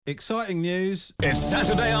Exciting news. It's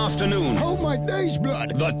Saturday afternoon. Oh, my days,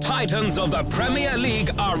 blood. The Titans of the Premier League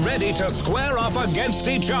are ready to square off against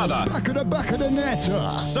each other. Back of the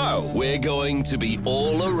net. So, we're going to be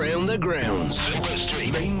all around the grounds.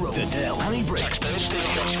 Main Road, the Dell,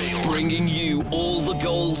 Honeybrick. Bringing you all the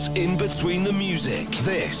goals in between the music.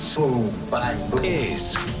 This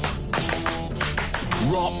is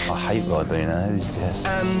Rock. I hate Ribena, yes.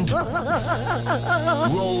 And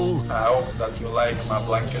Roll. I hope that you like my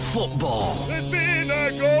blanket. Football. There's been a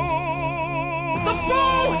goal! The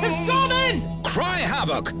ball has gone in! Cry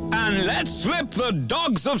havoc and let's slip the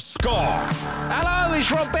dogs of score. Hello, it's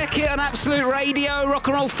Rob Beckett on Absolute Radio, Rock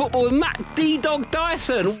and Roll Football with Matt D-Dog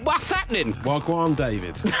Dyson. What's happening? Well, go on,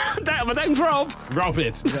 David. My name's Rob.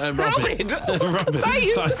 Robin. Robin? Robin.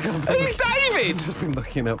 Dave? Sorry, Who's David? I've just been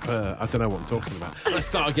looking up, I don't know what I'm talking about. Let's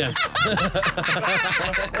start again.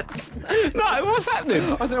 No, what's happening?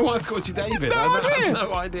 I don't know why I've called you David. No I idea. have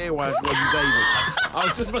no idea why I've called you David. I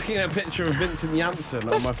was just looking at a picture of Vincent Janssen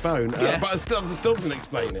on my phone, but I still didn't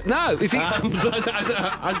explain it. No, is he...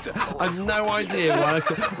 I have no idea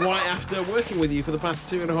why after working with you for the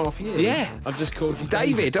past 2.5 years, Yeah. I've just called you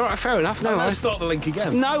David, all right, fair enough. No, Let's start the link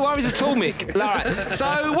again. no worries at all, Mick. All right,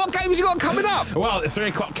 so what games you got coming up? Well, 3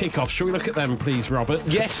 o'clock kickoff. Shall we look at them, please, Robert?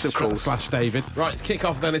 Yes, of course. / David. Right, it's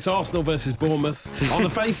kickoff then. It's Arsenal versus Bournemouth. On the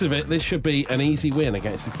face of it, this should be an easy win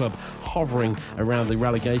against a club hovering around the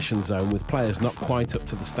relegation zone with players not quite up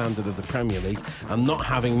to the standard of the Premier League and not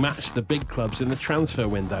having matched the big clubs in the transfer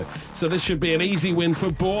window. So this should be an easy win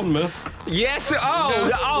for Bournemouth. Yes,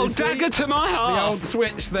 You see? dagger to my The heart. old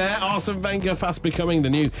switch there. Arsene Wenger fast becoming the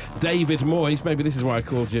new David Moyes. Maybe this is why I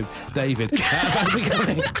called you David. That's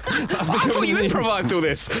becoming I thought you the new- improvised all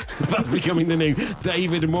this. That's becoming the new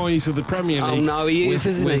David Moyes of the Premier League. Oh, no, he is,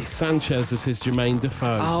 isn't he? With Sanchez as his Jermaine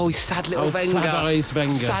Defoe. Oh, he's sad little Wenger. Sad eyes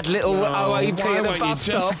Wenger. Sad little OAP why at the won't bus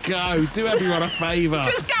you stop. just go? Do everyone a favour.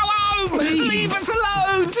 Just go home! Please. Leave us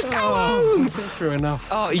alone! Just go home! True enough.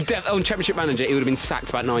 Oh, on Championship Manager, he would have been sacked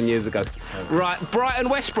about 9 years ago. Right, Brighton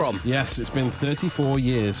West Brom. Yes, it's been 34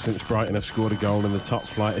 years since Brighton have scored a goal in the top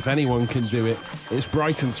flight. If anyone can do it, it's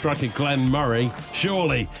Brighton striker Glenn Murray.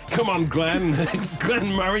 Surely. Come on, Glenn.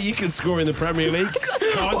 Glenn Murray, you can score in the Premier League,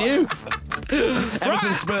 can't you?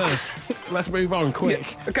 Everton Spurs. Let's move on,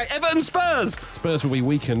 quick. Okay, Everton Spurs. Spurs will be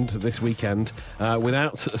weakened this weekend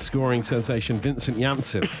without scoring sensation Vincent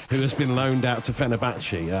Janssen, who has been loaned out to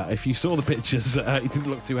Fenerbahce. If you saw the pictures, he didn't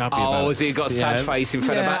look too happy about it. Oh, has he got a sad face in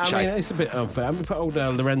Fenerbahce? Yeah, I mean, it's a bit unfair. I mean, old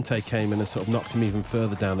Llorente came in and sort of knocked him even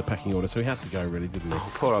further down the pecking order, so he had to go, really, didn't he?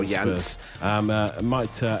 Oh, poor old Jans.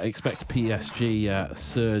 Might expect PSG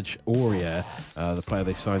Serge Aurier, the player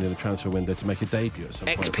they signed in the transfer window, to make a debut at some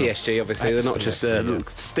point. Ex-PSG, obviously. They're not just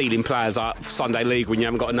stealing players like Sunday League when you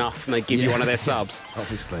haven't got enough and they give you one of their subs.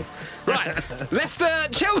 Obviously. Right, Leicester,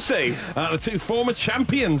 Chelsea. The two former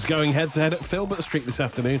champions going head-to-head at Filbert Street this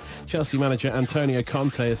afternoon. Chelsea manager Antonio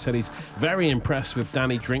Conte has said he's very impressed with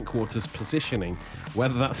Danny Drinkwater's positioning.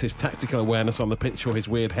 Whether that's his tactical awareness on the pitch or his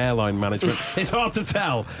weird hairline management, it's hard to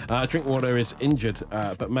tell. Drinkwater is injured,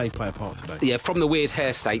 but may play a part today. Yeah, from the weird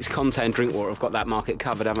hair states, Conte and Drinkwater have got that market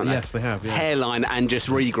covered, haven't they? Yes, they have, yeah. Hairline and just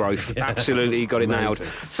regrowth. Yeah. Absolutely got it nailed.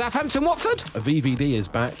 Amazing. Southampton, Watford. VVD is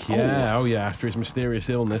back, yeah. Oh, yeah, after his mysterious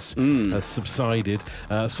illness has subsided.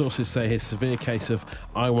 Sources say his severe case of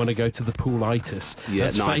I want to go to the poolitis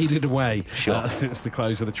has faded away since the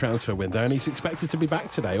close of the transfer window, and he's expected to be back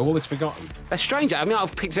today. All is forgotten. That's strange. I mean,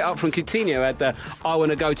 I've picked it up from Coutinho, had the I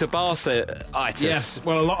want to go to Barca-itis. Yes,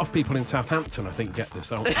 well, a lot of people in Southampton, I think, get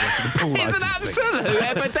this. I want to go to the poolitis It's an absolute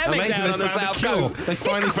epidemic Amazing, down on the South Coast. They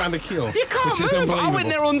finally found a cure. You can't which is move. I went unbelievable.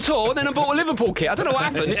 there on tour and then I bought a Liverpool kit. I don't know what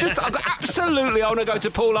happened. I got absolutely, I want to go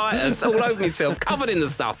to Paulitis all over myself, covered in the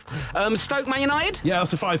stuff. Stoke Man United? Yeah,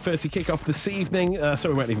 that's a 5:30 kickoff this evening. So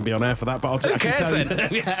we won't even be on air for that, but Who cares then?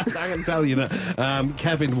 I can tell you that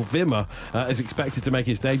Kevin Wimmer is expected to make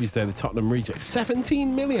his debut today. The Tottenham reject.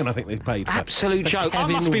 17 million, I think they paid. Absolute for joke. I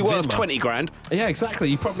Kevin must be worth Wimmer. 20 grand. Yeah, exactly.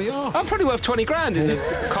 You probably are. I'm probably worth 20 grand in the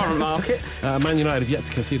current market. Man United have yet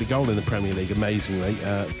to concede a goal in the Premier League, amazingly.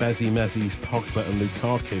 Bezzy, Mezzies, Pogba and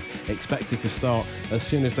Lukaku expected to start as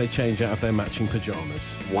soon as they change out of their matching pyjamas.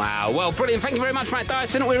 Wow. Well, brilliant. Thank you very much, Matt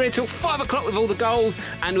Dyson. We're here till 5 o'clock with all the goals,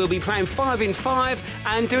 and we'll be playing 5 in 5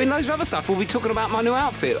 and doing loads of other stuff. We'll be talking about my new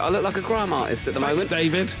outfit. I look like a grime artist at the moment.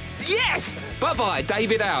 David. Yes! Bye-bye,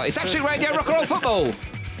 David out. It's Absolute Radio Rock and Roll Football.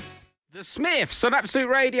 The Smiths on Absolute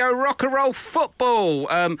Radio Rock and Roll Football.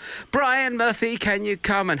 Brian Murphy, can you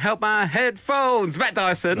come and help my headphones? Matt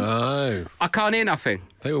Dyson. Oh. I can't hear nothing.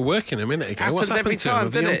 They were working a minute ago. Happens What's happened every to time, them?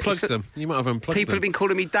 Have you doesn't it? unplugged them? You might have unplugged People them. have been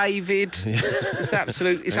calling me David. It's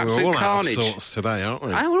absolute We're all carnage. out of sorts today, aren't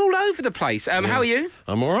we? Oh, we're all over the place. How are you?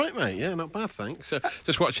 I'm all right, mate. Yeah, not bad, thanks.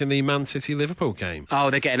 Just watching the Man City-Liverpool game. Oh,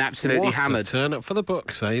 they're getting absolutely What hammered. a turn up for the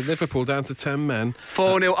Bucks, eh? Liverpool down to 10 men.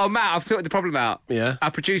 4-0. Oh, Matt, I've sorted the problem out. Yeah.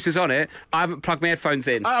 Our producer's on it. I haven't plugged my headphones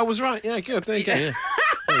in. Oh, I was right. Yeah, good. There you go. Yeah.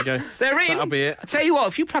 There you go. They're in. That'll be it. I tell you what,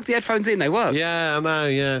 if you plug the headphones in, they work. Yeah, I know,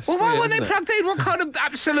 yeah. It's Well, why weird, weren't they isn't it? plugged in? What kind of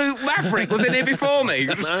absolute maverick was in here before me?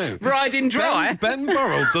 know. Riding dry. Ben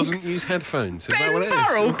Burrell doesn't use headphones. Is that Ben what it is?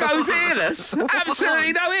 Burrell goes earless.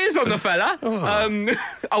 Absolutely no ears on the fella.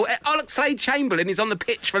 Oxlade-Chamberlain is on the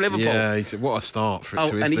pitch for Liverpool. Yeah, what a start to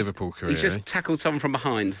his and Liverpool career. He's just eh? tackled someone from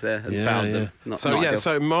behind there and found them. Not ideal.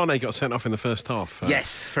 So Mane got sent off in the first half.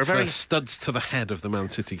 Yes, for a very... studs to the head of the Man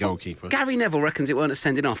City goalkeeper. Gary Neville reckons it weren't a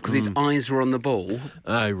sending off because his eyes were on the ball.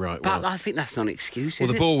 Oh, right. But Well, I think that's not an excuse, well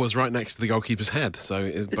is the it? ball was right next to the goalkeeper's head, so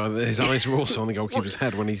his eyes were also on the goalkeeper's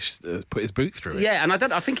head when he put his boot through it. Yeah, and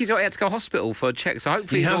I think he's had to go to hospital for a check, so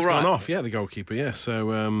hopefully He he's has all right. gone off, yeah, the goalkeeper, yeah.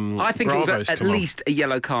 So I think it was Bravo's at come on. least a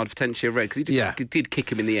yellow card, potentially a red, because he did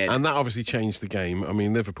kick him in the head. And that obviously changed the game. I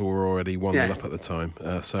mean, Liverpool were already 1-0 Yeah. up at the time.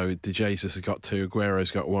 So De Jesus has got 2,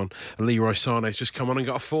 Aguero's got 1. Leroy Sané's just come on and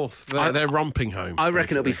got a 4th. They're romping home. I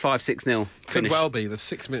reckon it'll be basically. 5-6-0 Could finish. well be. There's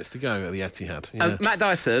 6 minutes to go at the Etihad. Yeah, Matt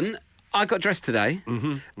Dyson, I got dressed today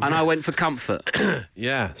and I went for comfort.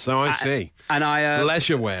 yeah, so I see. And I...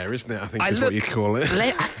 Leisure wear, isn't it? I think is what you call it.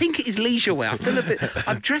 I think it is leisure wear. I feel a bit...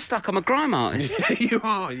 I'm dressed like I'm a grime artist. You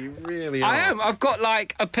are. You really are. I am. I've got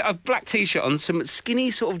like a black T-shirt on, some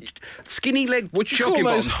skinny leg Would you jogging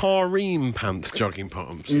call those bottoms. harem pants jogging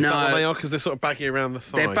bottoms? Is that No. what they are? Because they're sort of baggy around the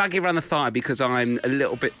thigh. They're baggy around the thigh because I'm a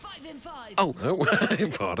little bit... Oh, Oh,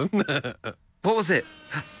 pardon. what was it?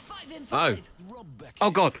 Oh, Oh,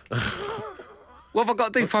 God. What have I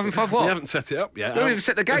got to do? 5 and 5 what? you haven't set it up yet. We haven't even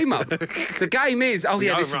set the game up. The game is... Oh,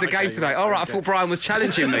 yeah, Oh, this is right, the game okay, today. right, All right, okay. I thought Brian was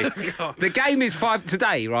challenging me. The game is 5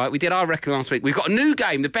 today, right? We did our reckon last week. We've got a new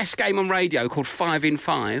game, the best game on radio, called 5 in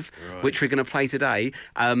 5, which we're going to play today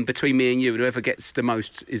between me and you. And whoever gets the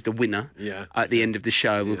most is the winner at the end of the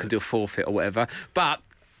show. We can do a forfeit or whatever. But...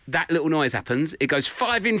 that little noise happens. It goes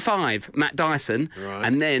 5 in 5, Matt Dyson, Right.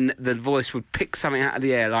 and then the voice would pick something out of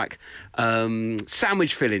the air like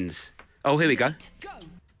sandwich fillings. Oh, here we go. Go.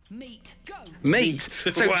 Meat. Go. Meat.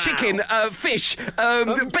 So Wow. chicken, fish,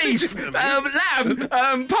 beef,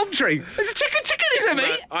 lamb, poultry. There's a chicken, is there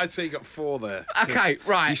meat? I'd say you got 4 there. Okay,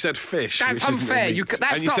 right. You said fish. That's which isn't unfair. meat.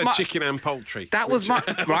 That's and you not said my- chicken and poultry. That was my...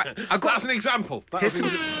 Right. I got... That's an example. That Here's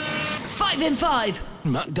was some- 5 in 5.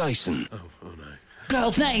 Matt Dyson.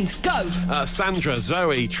 Girls' names. Go. Sandra,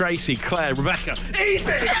 Zoe, Tracy, Claire, Rebecca.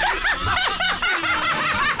 Easy!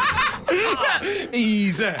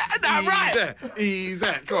 Easy. right. Easy.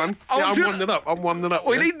 Go on. I Yeah, was I'm gonna- 1-0 up. I'm 1-0 up.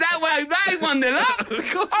 We yeah. need that way. That ain't 1-0 up. Of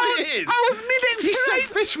course it is. I was You said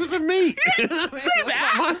mid-explain. fish was a meat.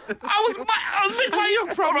 I was mid-explain.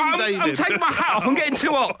 your problem, I'm David. taking my hat off. I'm getting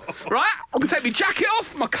too hot. Right? I'm going to take my jacket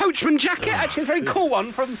off, my Coachman jacket. Actually, a very cool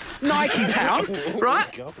one from Nike Town.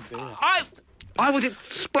 Right? I was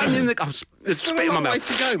explaining the... I was It's still spit a in my long way mouth.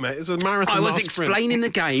 to go, mate. It's a marathon. I was not a sprint. explaining the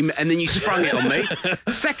game and then you sprung it on me.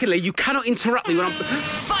 Secondly, you cannot interrupt me when I'm...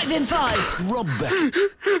 5 in 5. Rob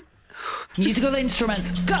Beck. Musical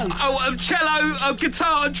instruments. Go. Oh, cello,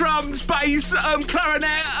 guitar, drums, bass,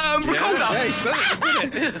 clarinet, recorder. Yeah, he said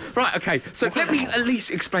it, didn't it? Right, okay. So let me at least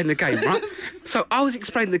explain the game, right? So I was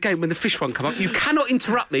explaining the game when the fish one come up. You cannot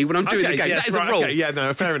interrupt me when I'm doing the game. yes, that is right, a rule. Okay, yeah,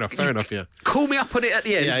 no, fair enough, yeah. Call me up on it at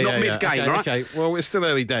the end. It's not mid-game, okay, right? Okay, well, it's still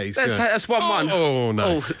early days. Let's go. say that's 1-1. Oh,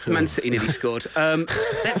 no. Oh, Man City nearly scored.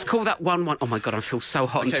 Let's call that 1-1. Oh, my God, I feel so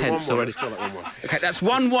hot and Okay, tense 1-1, already. let's call that 1-1. Okay, that's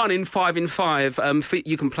 1-1 in 5 in 5.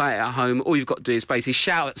 You can play it at home. All you've got to do is basically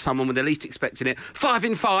shout at someone when they're least expecting it. 5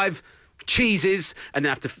 in 5. Cheeses, and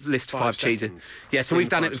then have to list 5 cheeses. seconds. Yeah, so we've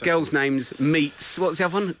done it 5 with girls' seconds. names, meats. What's the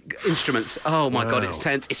other one? Instruments. Oh my God, it's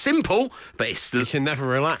tense. It's simple, but it's You can never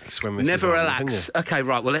relax when this never is on, relax. can Okay,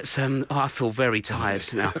 right. Well, let's. I feel very tired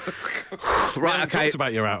now. you? Right. We Okay. talked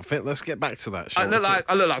about your outfit. Let's get back to that. I shall look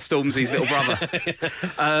we? like Stormzy's little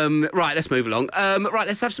brother. Right, let's move along. Right,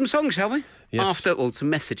 let's have some songs, shall we? Yes. After some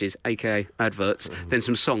messages, aka adverts, then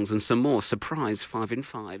some songs and some more surprise 5 in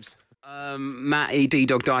 5s. Matty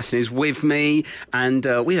D-Dog Dyson is with me, and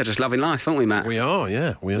we are just loving life, aren't we, Matt? We are,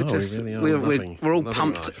 yeah, we are. Just, we really are. We're all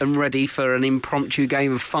pumped life. and ready for an impromptu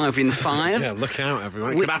game of 5 in 5. Yeah, look out,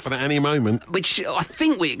 everyone. It could happen at any moment. Which I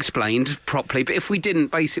think we explained properly, but if we didn't,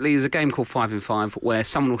 basically there's a game called 5 in 5 where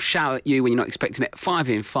someone will shout at you when you're not expecting it, 5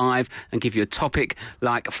 in 5, and give you a topic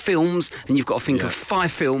like films, and you've got to think of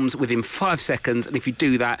 5 films within 5 seconds, and if you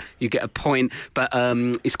do that, you get a point. But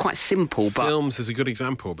it's quite simple. Films is a good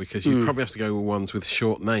example because you'd probably have to go with ones with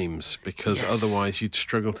short names because otherwise you'd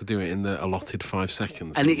struggle to do it in the allotted 5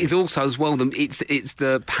 seconds. And it is also as well, it's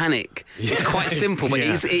the panic. Yeah. It's quite simple, but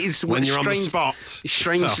it is when you're on the spot,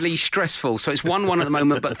 strangely stressful. So it's 1-1 at the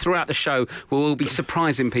moment, but throughout the show, we'll be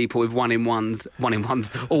surprising people with 1 in 1s,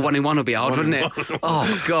 or 1 in 1 would be hard, wouldn't it?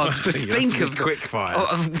 Oh God, just think of quick fire.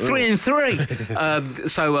 3 in 3.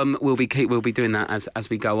 So we'll be doing that as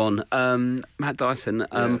we go on. Matt Dyson,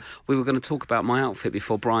 we were going to talk about my outfit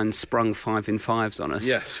before Brian sprung 5 in 5s on us.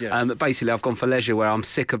 Yes, yeah. Basically, I've gone for leisure where I'm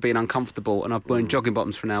sick of being uncomfortable, and I'm wearing jogging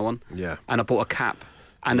bottoms from now on. Yeah. And I bought a cap.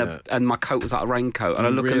 And my coat was like a raincoat, and I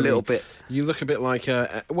look a little bit. You look a bit like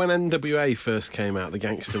when NWA first came out, the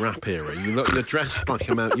gangster rap era. You're dressed like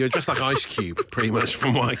you're dressed like Ice Cube, pretty much,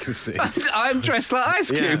 from what I can see. I'm dressed like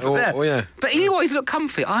Ice Cube. Yeah. But he always looked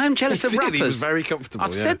comfy. I am jealous of rappers. He was very comfortable.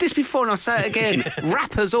 I've said this before, and I'll say it again.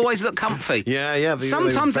 Rappers always look comfy. Yeah.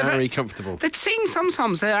 Sometimes they're very comfortable. It seems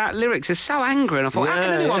sometimes their lyrics are so angry, and I thought, how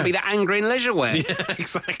can anyone be that angry in leisure wear? Yeah,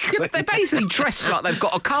 exactly. Yeah, they basically dress like they've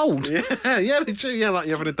got a cold. Yeah, they do. Yeah,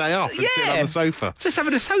 like you're having a day off. Sitting on the sofa. Just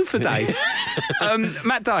having a sofa day.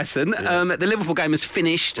 Matt Dyson, the Liverpool game has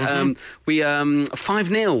finished. We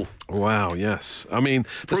 5-0. Wow, yes. I mean,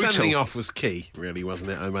 the Brutal. sending off was key, really,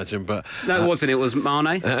 wasn't it, I imagine? But no, it wasn't. It was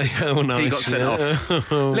Mane. Nice. He got sent off.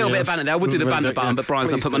 A little bit of banter there. I would do the banter button, but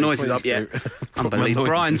Brian's not put my noises up yet. Unbelievable.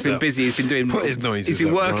 Brian's been busy. He's been doing... Put his noises He's been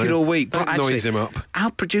up, working Brian. all week. Don't noise him up. Our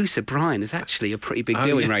producer, Brian, is actually a pretty big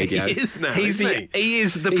deal in radio. He is now, He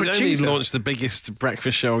is the producer. He's only launched the biggest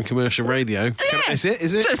breakfast show on commercial radio. Yeah. Is it?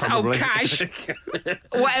 Just Probably. old cash.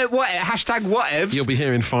 Hashtag whatevs. You'll be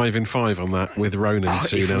hearing 5 in 5 on that with Ronan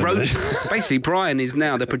soon. Basically, Brian is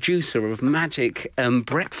now the producer of Magic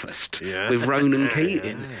Breakfast with Ronan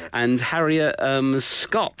Keating and Harriet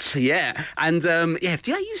Scott. Yeah. And if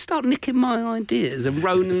you start nicking my ideas and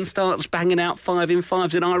Ronan starts banging out 5 in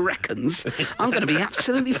 5s and I reckons, I'm going to be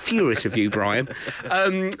absolutely furious with you, Brian.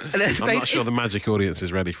 I'm not sure the Magic audience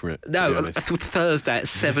is ready for it. No, Thursday at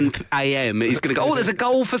 7 a.m. he's going to go, there's a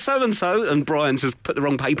goal for so-and-so, and Brian's just put the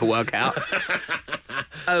wrong paperwork out.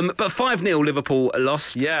 But 5-0 Liverpool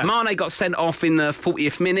lost. Yeah. Mane got sent off in the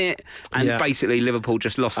 40th minute, and basically Liverpool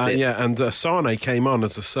just lost it. Yeah, and Sane came on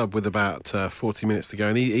as a sub with about 40 minutes to go,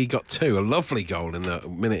 and he got 2, a lovely goal in the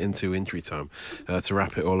minute into injury time to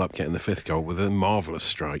wrap it all up, getting the 5th goal with a marvellous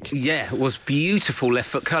strike. Yeah, it was beautiful left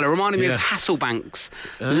foot curler. Reminded me of Hasselbank's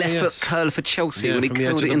left foot curler for Chelsea when he from the edge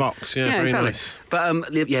curled of it the in. box. Yeah, very exactly. nice.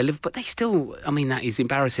 But Liverpool, they still. I mean, that is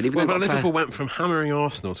embarrassing. Even Well, Liverpool went from hammering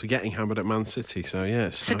Arsenal to getting hammered at Man City. So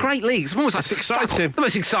it's a great league. It's almost like It's exciting. the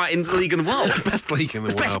most exciting league in the world. the best league in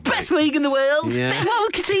the world. Best league in the world. Yeah. Well,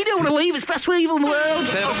 Coutinho want to leave. It's best league in the world.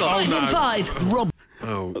 5 in 5. Rob.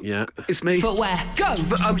 Oh, yeah. It's me. Footwear. Go.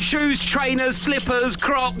 Shoes, trainers, slippers,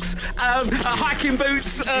 Crocs, hiking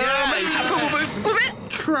boots, football boots. Was it?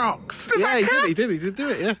 Crocs. Does that count? He did do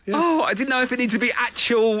it, yeah. Oh, I didn't know if it needed to be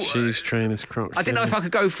actual. Shoes, trainers, Crocs. I didn't know if I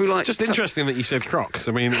could go through like. Just interesting that you said Crocs.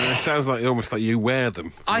 I mean, it sounds like almost like you wear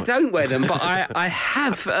them. I don't wear them, but I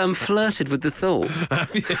have flirted with the thought.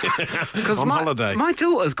 Because On holiday. My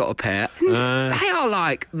daughter's got a pair. And they are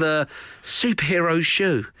like the superhero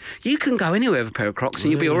shoe. You can go anywhere with a pair of Crocs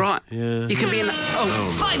and you'll be all right. Yeah. You can be in.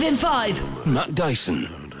 5 in 5. Matt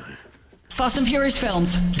Dyson. Fast and Furious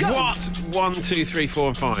films. Go. What? 1, 2, 3, 4,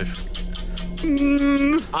 and 5.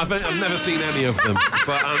 I've never seen any of them,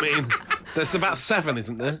 but I mean, there's about 7,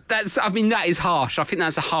 isn't there? That is harsh. I think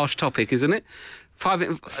that's a harsh topic, isn't it? 5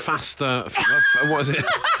 in. Faster. What is it?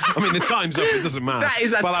 I mean, the time's up. It doesn't matter. That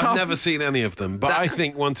is a well, tough- I've never seen any of them, but I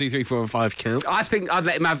think 1, 2, 3, 4, and 5 counts. I think I'd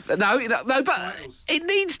let him have no, but it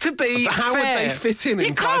needs to be. But how fair. would they fit in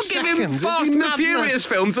You 5 can't give him seconds? It'd Fast be and the madness. Furious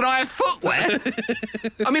films and I have footwear.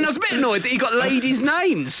 I mean, I was a bit annoyed that he got ladies'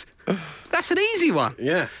 names. That's an easy one.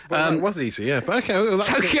 Yeah, well, that was easy. Yeah, but okay. Well, that's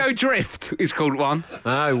Tokyo Drift is called one.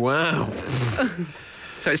 Oh wow.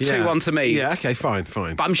 So it's 2-1 to me. Yeah, okay, fine.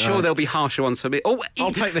 But I'm sure there'll be harsher ones for me. Oh,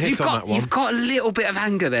 I'll take the hit on that one. You've got a little bit of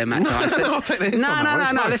anger there, Matt Dyson. No, I'll take the hit on that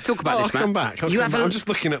one. No, let's talk about this, Matt. I'll come back. I'm just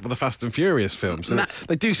looking at the Fast and Furious films. And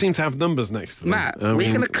they do seem to have numbers next to them. Matt,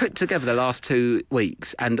 we're going to clip together the last 2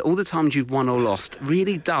 weeks, and all the times you've won or lost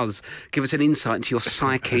really does give us an insight into your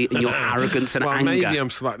psyche and your arrogance and anger. Maybe I'm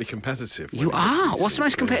slightly competitive. You are. What's the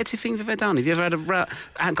most competitive thing you've ever done? Have you ever got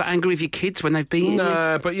angry with your kids when they've beaten you?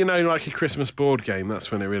 No, but like a Christmas board game,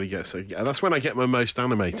 that's when it really gets. That's when I get my most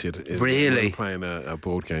animated. Really? When I'm playing a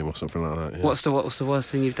board game or something like that. Yeah. What's the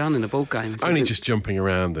worst thing you've done in a board game? Only just jumping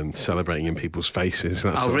around and celebrating in people's faces.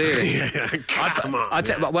 That's really? Yeah, come on.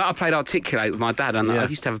 I played Articulate with my dad, and I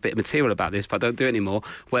used to have a bit of material about this, but I don't do it anymore.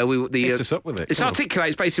 Where hit us up with it. It's Articulate.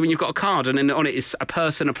 It's basically when you've got a card, and then on it is a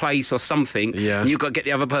person, a place, or something. Yeah. And you've got to get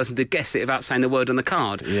the other person to guess it without saying the word on the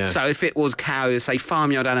card. Yeah. So if it was cow, say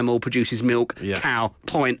farmyard animal produces milk. Yeah. Cow,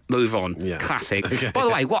 point, move on. Yeah. Classic. Okay. By the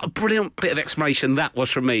way, what a brilliant bit of explanation that was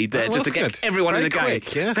from me there, just to get everyone in the game.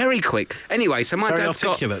 Quick, yeah. Very quick. Anyway, so my Very dad's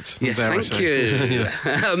articulate. Yes, thank you.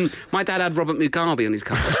 My dad had Robert Mugabe on his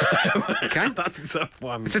cover. Okay, that's a tough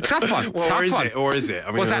one. It's a tough one. Or is it?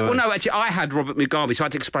 I mean, was that? Well, no, actually, I had Robert Mugabe, so I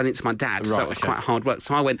had to explain it to my dad. So that was quite hard work.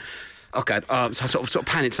 So I went. Okay, so I sort of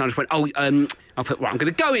panicked and I just went, I thought, right, I'm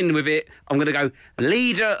going to go in with it. I'm going to go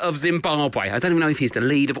leader of Zimbabwe. I don't even know if he's the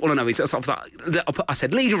leader, but all I know is I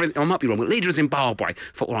said leader of, I might be wrong, but leader of Zimbabwe. I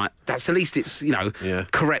thought, all right, that's at least it's,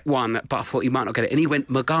 correct one, but I thought he might not get it. And he went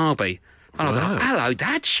Mugabe. And I was like, hello,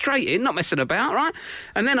 Dad, straight in, not messing about, right?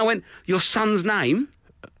 And then I went, your son's name?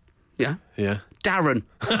 Yeah. Yeah. Darren.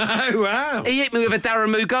 Oh, wow. He hit me with a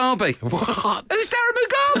Darren Mugabe. What? Who's Darren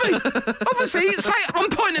Mugabe? Obviously, I'm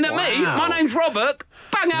pointing at me. My name's Robert.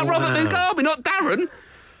 Bang out Robert Mugabe, not Darren. You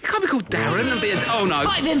can't be called Darren and be oh no.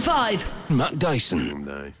 5 in 5. Matt Dyson.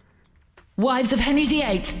 No. Wives of Henry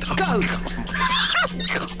VIII. Go.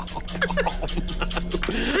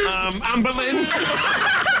 Anne Boleyn.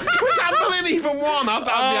 Was Anne Boleyn even one? I'll be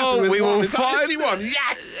happy with we one. will Is that actually one?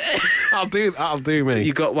 Yes. That'll do me.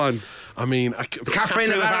 You got one. I mean,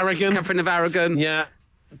 Catherine of Aragon. Catherine of Aragon. Yeah.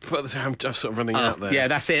 But I'm just sort of running out there. Yeah,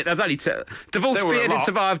 that's it. That's only Divorce bearded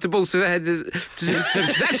survived. Divorce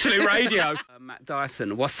Absolute Radio. Matt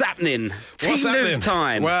Dyson, what's happening? Team news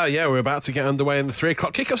time. Well, yeah, we're about to get underway in the 3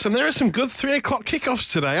 o'clock kickoffs, and there are some good 3 o'clock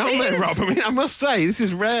kickoffs today, aren't there, Rob? I mean, I must say, this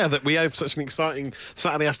is rare that we have such an exciting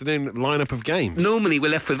Saturday afternoon lineup of games. Normally,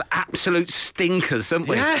 we're left with absolute stinkers, aren't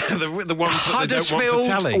we? Yeah, the ones that they don't want for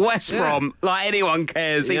telly. West Brom, like anyone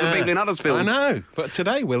cares, even people in Huddersfield. I know, but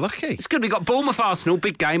today we're lucky. It's good. We got Bournemouth, Arsenal,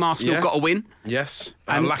 big game. Arsenal got a win. Yes.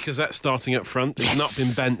 Lacazette starting up front. He's not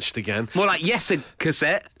been benched again. More like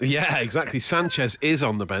Cassette. Yeah, exactly. Sanchez is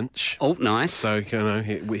on the bench. Oh, nice. So,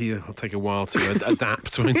 he'll take a while to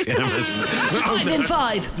adapt to it. 5 in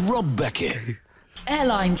 5. Rob Beckett.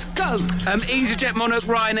 Airlines. Go. EasyJet, Monarch,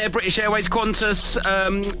 Ryanair, British Airways, Qantas,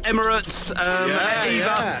 Emirates,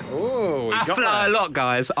 Eva. Oh, I fly a lot,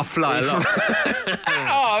 guys. I fly a lot.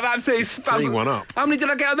 I'm absolutely 3-1 up. How many did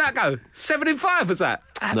I get on that go? 7 in 5 was that?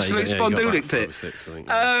 Absolute spondulicked it. 6, I think.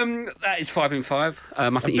 That is 5 in 5. I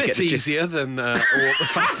think a bit easier than all the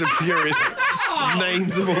Fast and Furious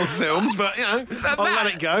names of all the films, but I'll let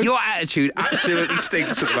it go. Your attitude absolutely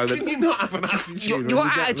stinks at the moment. Can you not have an attitude? Your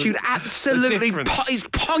attitude absolutely is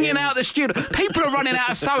ponging out the studio. People are running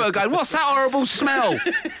out of Soho going, what's that horrible smell?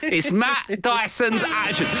 It's Matt Dyson's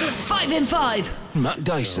attitude. 5 in 5. Matt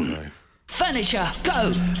Dyson. Furniture.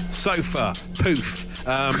 Go. Sofa, poof,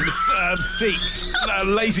 seat,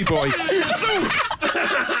 lazy boy.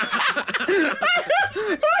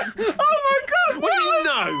 Oh my God! What do you mean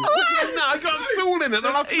no? No, I got a stool in it. The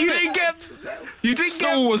last You didn't get.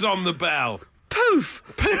 Stool was on the bell. Poof.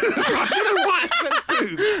 I don't know why I said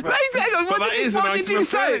poof. But that is an item of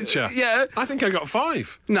furniture. Yeah. I think I got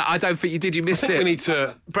 5. No, I don't think you did. You missed I think it. we need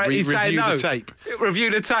to Brett, saying review no. the tape. Review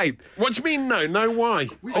the tape. What do you mean no? No, why?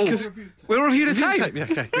 Because we'll review the tape. Yeah,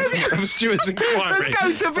 okay. Have a steward's inquiry. Let's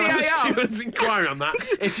go to VAR. Have a steward's inquiry on that.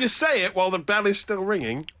 If you say it while the bell is still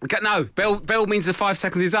ringing. No, bell means the 5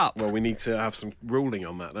 seconds is up. Well, we need to have some ruling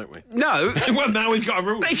on that, don't we? No. Well, now we've got a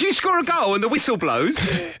rule. If you score a goal and the whistle blows,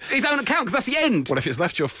 it don't count because that's the end. Well, if it's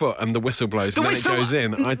left your foot and the whistle blows and then it goes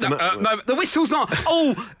in, I don't know. No, the whistle's not.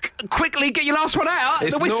 Quickly get your last one out.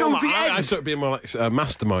 It's the whistle's the end. I sort of being more like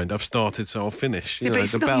mastermind. I've started, so I'll finish. Yeah,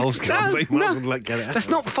 the bell's gone, so you might as well get it out. That's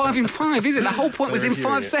not 5 in 5, is it? The whole point was in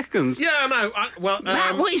 5 seconds. Yeah, no.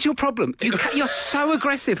 Matt, what is your problem? You're so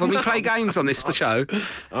aggressive when we play games on this show.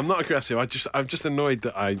 I'm not aggressive. I'm just annoyed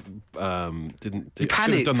that I didn't. You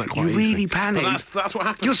panicked. Done that quite you easily. really panicked. But that's what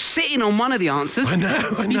happened. You're sitting on one of the answers. I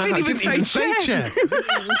know. You didn't even say chair. I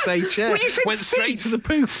didn't even say chair. Well, you said Went straight straight to the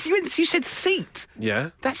poof. You said seat. Yeah.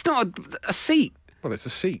 That's not a seat. Well, it's a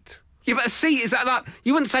seat. Yeah, but a seat, is that like...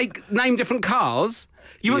 You wouldn't say name different cars.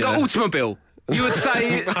 You would go Yeah. automobile. You would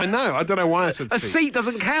say... I know. I don't know why I said A seat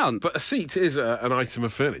doesn't count. But a seat is an item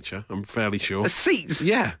of furniture, I'm fairly sure. A seat?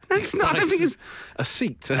 Yeah. No, it's not. I don't think it's... A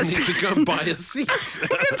seat. I need to go and buy a seat.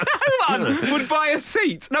 No one would buy a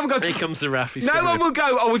seat. No one goes... Here comes the ref. He's No coming one in. will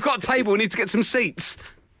go, oh, we've got a table, we need to get some seats.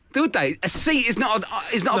 Would they? A seat is not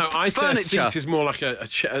No, a I say a furniture. seat is more like a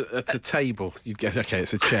chair. It's a table. You'd get, okay,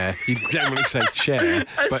 it's a chair. You'd generally say chair,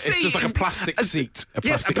 but it's just like a plastic seat. A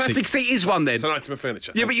plastic seat is one then. It's an item of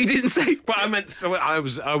furniture. Yeah, but you didn't say... But I meant, I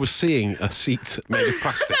was seeing a seat made of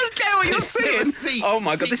plastic. I don't care what you're It's still a saying. seat. Oh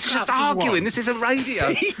my God, Seat this is just counts as arguing. one. This isn't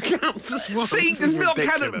radio. Seat counts as one. Seat This does is not count.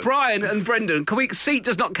 ridiculous. Brian and Brendan, seat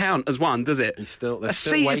does not count as one, does it? They're still a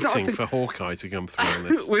seat is not a waiting thing. for Hawkeye to come through on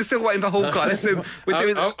this. We're still waiting for Hawkeye. We're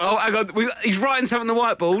doing. oh. Hang on. He's writing something on the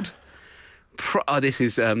whiteboard. This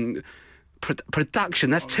is production.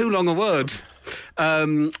 That's too long a word.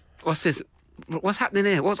 What's this? What's happening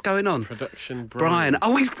here? What's going on? Production Brian.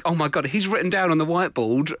 Oh my God. He's written down on the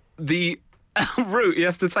whiteboard the route he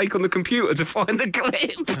has to take on the computer to find the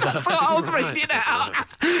clip. That's what I was reading out.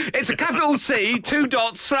 It's a capital C, 2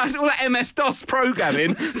 dots, all that MS-DOS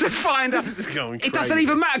programming to find out. This is going It doesn't crazy.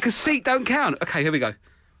 even matter because seat don't count. Okay, here we go.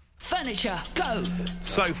 Furniture, go.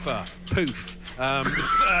 Sofa, poof,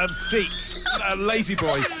 seat, lazy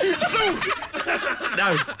boy.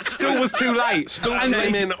 No, still was too late. Still And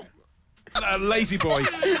came in. Lazy boy.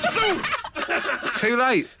 Too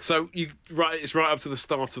late. So it's right up to the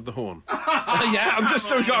start of the horn. Yeah, I'm just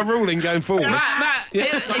so we've got a ruling going forward. Matt,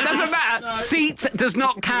 it doesn't matter. Seat does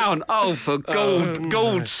not count. Oh, for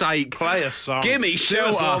Gold's sake. Play a song. Gimme Do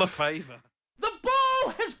us all shelter. a favour. The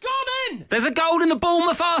ball has gone in! There's a goal in the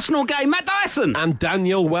Bournemouth Arsenal game. Matt Dyson. And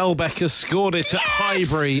Daniel Welbeck has scored it at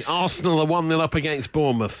Highbury. Arsenal are 1-0 up against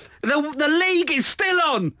Bournemouth. The league is still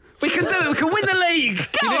on. We can do it. We can win the league. You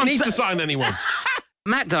Go didn't on. need to sign anyone.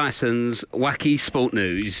 Matt Dyson's Wacky Sport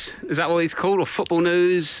News. Is that what it's called? Or Football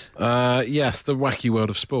News? Yes, the wacky world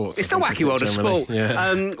of sports. It's I the think, wacky isn't it, world of generally? sport.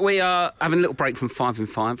 Yeah. We are having a little break from 5 in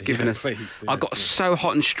 5. Giving us. please, I got so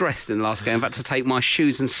hot and stressed in the last game. I've had to take my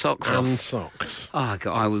shoes and socks And off. socks. Oh,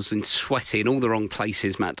 God, I was sweaty in all the wrong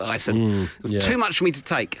places, Matt Dyson. It was too much for me to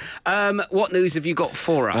take. What news have you got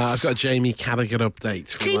for us? I've got a Jamie Carragher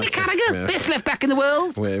update. Jamie Carragher, Yeah. best left back in the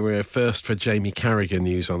world. We're first for Jamie Carragher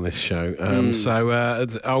news on this show.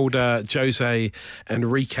 Old Jose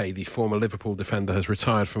Enrique, the former Liverpool defender, has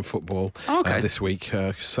retired from football this week.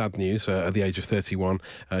 Sad news at the age of 31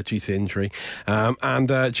 due to injury. And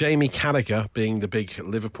Jamie Carragher, being the big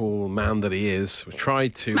Liverpool man that he is,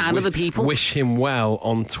 tried to Man of the people. wish him well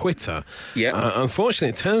on Twitter. Yep.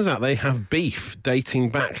 Unfortunately, it turns out they have beef dating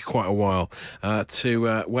back quite a while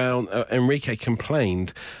Enrique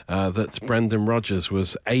complained that Brendan Rodgers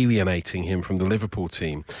was alienating him from the Liverpool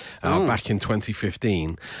team back in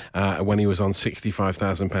 2015 when he was on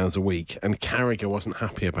 £65,000 a week, and Carragher wasn't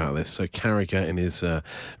happy about this. So Carragher, in his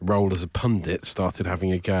role as a pundit, started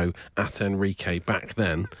having a go at Enrique back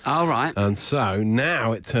then. All right. And so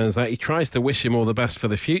now it turns out he tries to wish him all the best for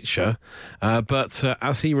the future, but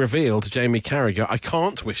as he revealed, Jamie Carragher, I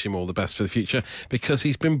can't wish him all the best for the future because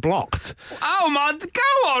he's been blocked. Oh, my.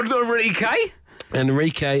 Go on, Enrique.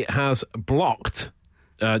 Enrique has blocked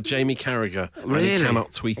Jamie Carragher, and Really? he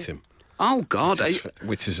cannot tweet him. Oh, God.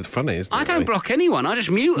 Which is funny, isn't it? I don't really? block anyone. I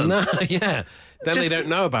just mute them. No, yeah. Then they Just- don't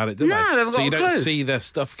know about it, do No, they? they haven't So got you a don't clue. see their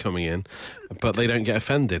stuff coming in, but they don't get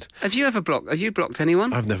offended. Have you blocked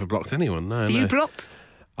anyone? I've never blocked anyone, no. Are you no. blocked?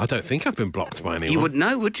 I don't think I've been blocked by anyone. You wouldn't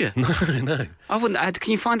know, would you? No. I wouldn't.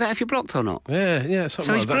 Can you find out if you're blocked or not? Yeah, something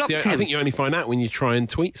So like he's that. That's blocked I him? think you only find out when you try and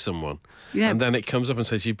tweet someone. Yeah. And then it comes up and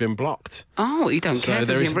says you've been blocked. Oh, you don't So care.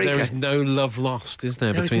 there does is, he, Enrique? there is no love lost, is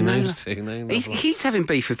there, There is between no those two? No love He lost. keeps having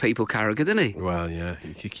beef with people, Carragher, doesn't he? Well, yeah,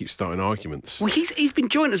 he keeps starting arguments. Well, he's been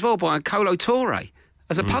joined as well by Colo Torre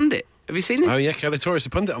as a pundit. Have you seen this? Oh, yeah, Kelly Torres, the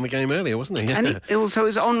pundit on the game earlier, wasn't he? Yeah. And it was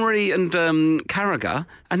Henri and Carragher,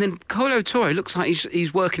 and then Colo Torre looks like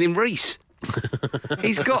he's working in Reese.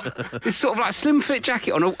 He's got this sort of like slim fit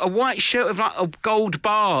jacket on, a white shirt with like a gold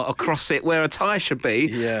bar across it where a tie should be.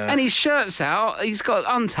 Yeah. And his shirt's out, he's got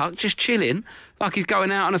untucked, just chilling, like he's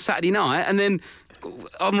going out on a Saturday night, and then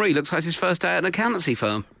Henri looks like it's his first day at an accountancy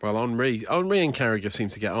firm. Well, Henri and Carragher seem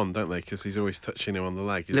to get on, don't they? Because he's always touching him on the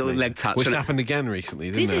leg. Little leg touch. Which happened again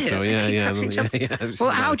recently, didn't Did it? it? So, yeah.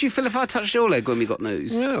 Well, how do you feel if I touched your leg when we got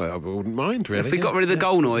news? Well, I wouldn't mind, really. If we got rid of the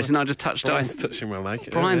goal noise and I just touched Brian's touching my leg.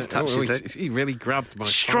 Brian's touched his leg. He really grabbed my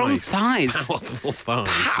Strong thighs. Powerful thighs.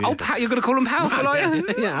 You're going to call them powerful, are you?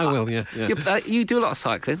 Yeah, I will, yeah. You do a lot of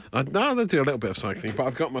cycling. No, I do a little bit of cycling, but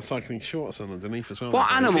I've got my cycling shorts on underneath as well.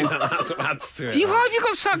 What animal? That's what adds to it. Have you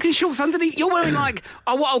got cycling shorts underneath? You're wearing what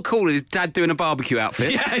I'll call is Dad doing a barbecue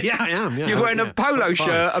outfit. Yeah, I am. Yeah, You're wearing a polo that's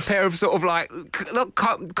shirt, a pair of sort of like not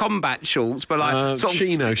combat shorts, but like sort of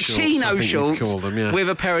chino shorts. Chino shorts, call them, yeah. with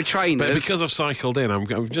a pair of trainers. But because I've cycled in,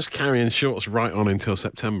 I'm just carrying shorts right on until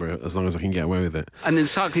September, as long as I can get away with it. And then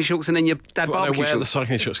cycling shorts, and then your dad But barbecue I wear the shorts.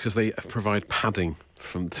 cycling shorts because they provide padding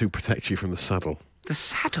to protect you from the saddle. The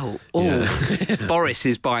saddle.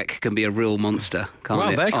 Boris's bike can be a real monster, can't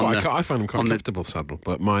Well, it? I find them quite comfortable saddle,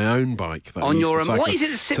 but my own bike that I used to cycle what is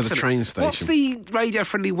it that sits to the train station. What's the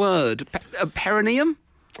radio-friendly word? Perineum?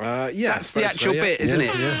 Yeah, That's the actual bit, isn't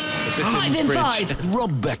it? Yeah. 5 in 5.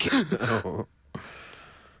 Rob Beckett.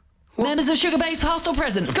 Members of Sugar Babes, past or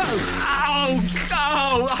present. Go. Heidi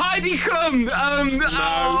Klum. No,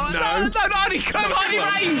 Heidi Klum. Heidi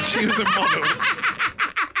Range. She was a model.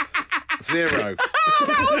 0.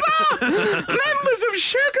 Members of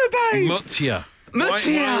Sugar Babes. Mutya.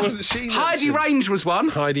 Mutya. Why wasn't she Heidi mentioned? Range was one.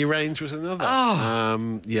 Heidi Range was another.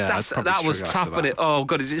 That was tough, wasn't it? Oh,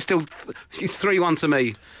 God, is it still... It's 3-1 to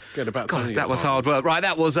me. Good, about God, that was hard work. Right,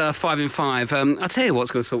 that was 5 in 5. I'll tell you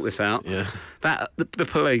what's going to sort this out. Yeah. The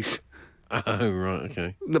police. Oh, right,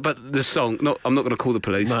 okay. But the song, I'm not going to call the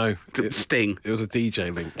police. No. Sting. It was a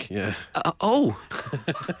DJ link, yeah.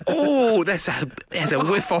 There's a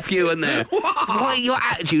whiff off you in there. What, your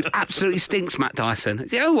attitude absolutely stinks, Matt Dyson.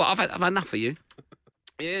 You know what? I've had enough of you.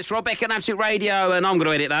 It's Rob Beckett on Absolute Radio, and I'm going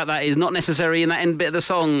to edit that. That is not necessary in that end bit of the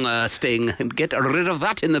song, Sting. Get rid of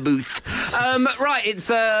that in the booth. Right, it's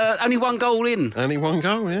only one goal in. Only one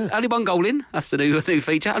goal, yeah. Only one goal in. That's the new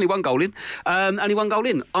feature. Only one goal in. Only one goal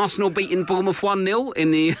in. Arsenal beating Bournemouth 1-0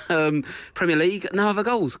 in the Premier League. No other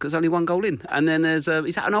goals, because only one goal in. And then there's...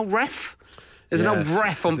 is that an old ref? There's an old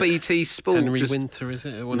ref on BT Sport. Henry Winter, is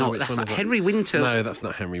it? Well, no, that's not Henry Winter. No, that's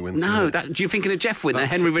not Henry Winter. No, you're thinking of Jeff Winter.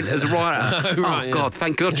 Henry Winter's a writer. Right, oh, God,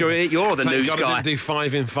 thank God you're the news God guy. I didn't do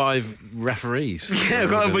 5 in 5 referees. Yeah,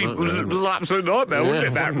 got to be an absolute nightmare,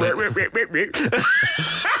 wouldn't it?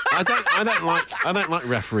 I don't like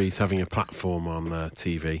referees having a platform on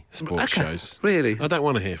TV, sports shows. Really? I don't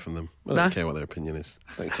want to hear from them. I don't No? care what their opinion is.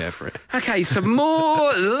 I don't care for it. Okay, some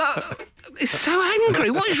more... It's so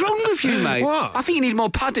angry. What is wrong with you, mate? What? I think you need more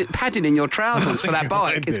padding in your trousers for that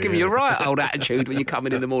bike. I It's do, giving you a yeah. right old attitude when you come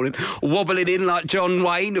in the morning, wobbling in like John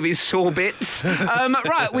Wayne with his sore bits.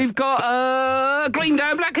 Right, we've got Green Day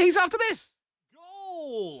and Black Keys after this.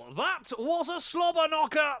 Goal! That was a slobber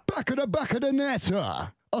knocker. Back of the net.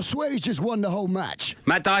 I swear he's just won the whole match.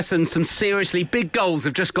 Matt Dyson, some seriously big goals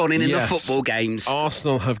have just gone in the Yes. football games.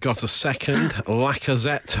 Arsenal have got a second.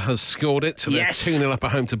 Lacazette has scored it. So they're Yes. 2-0 up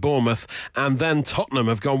at home to Bournemouth. And then Tottenham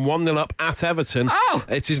have gone 1-0 up at Everton. Oh.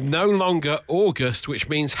 It is no longer August, which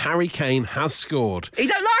means Harry Kane has scored. He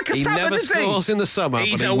don't like a He summer, never does he? scores in the summer,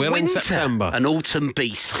 He's but he a will in winter, September. An autumn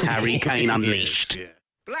beast, Harry Kane unleashed. Yeah.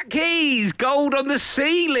 Black Keys, gold on the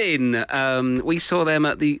ceiling. We saw them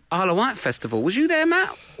at the Isle of Wight Festival. Was you there, Matt?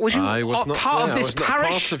 Was you I was not part there. of I this was not parish?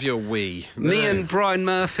 part of your we. Me No. and Brian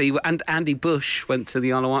Murphy and Andy Bush went to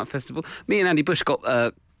the Isle of Wight Festival. Me and Andy Bush got,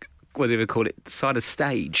 what do they call it, side of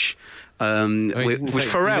stage Oh, you with didn't take-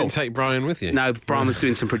 Pharrell. You didn't take Brian with you? No, Brian was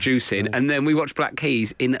doing some producing, and then we watched Black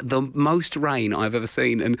Keys in the most rain I've ever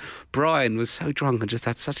seen. And Brian was so drunk and just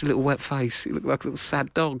had such a little wet face. He looked like a little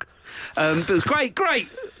sad dog. But it was great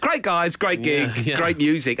guys, great gig, Yeah. great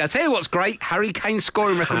music. I tell you what's great: Harry Kane's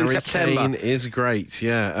scoring record in Harry September. Kane is great,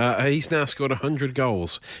 yeah. He's now scored 100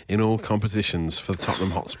 goals in all competitions for the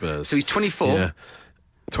Tottenham Hotspurs. So he's 24. Yeah.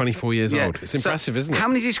 24 years Yeah. old. It's So impressive, isn't it? How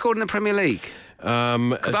many has he scored in the Premier League?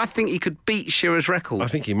 Because I think he could beat Shearer's record. I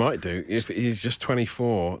think he might do. If he's just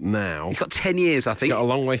 24 now, He's got 10 years, I he's think. got a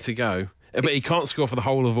long way to go. But he can't score for the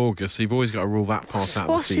whole of August, so you've always got to rule that part out of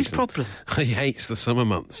the What's season. his problem? He hates the summer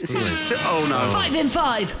months, doesn't he? Oh, no. 5 in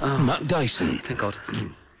 5. Matt Dyson. Thank God.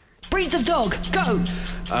 Breeds of dog. Go.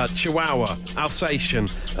 Chihuahua, Alsatian,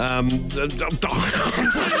 dog.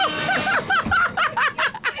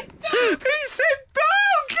 He said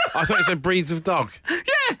dog! I thought it said breeds of dog.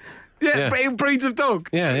 Yeah, breeds of dog.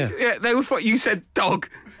 Yeah. Yeah, they were what you said dog.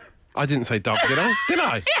 I didn't say dog, did I? Did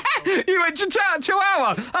I? You went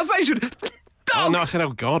Chihuahua. Alsatian. dog! Oh, no, I said,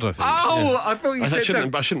 oh, God, I think. Oh, yeah. I thought you said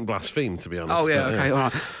dog. I shouldn't blaspheme, to be honest. Oh, yeah, but, okay, all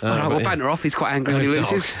right. All right, we'll banter off. He's quite angry when he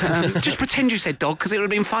loses. Just pretend you said dog, because it would have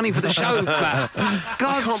been funny for the show, Matt. I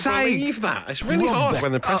can't believe that. It's really hard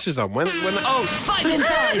when the pressure's on. When 5 in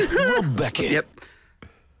 5. Rob Beckett. Yep.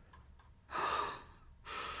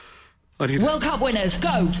 World Cup winners,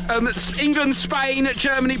 go. England, Spain,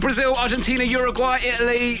 Germany, Brazil, Argentina, Uruguay,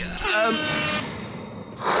 Italy. It's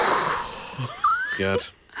good.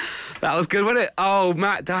 That was good, wasn't it? Oh,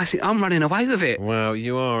 Matt Dyson, I'm running away with it. Well,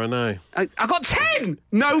 you are, I know. I got 10!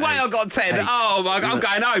 No way I got 10. 8. Oh, my God, I'm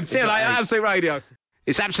going home. See you later, Absolute Radio.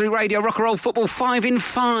 It's Absolute Radio, rock and roll football, 5 in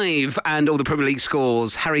 5. And all the Premier League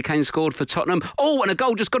scores. Harry Kane scored for Tottenham. Oh, and a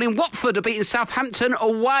goal just got in. Watford are beating Southampton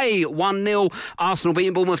away, 1-0. Arsenal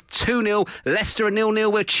beating Bournemouth 2-0. Leicester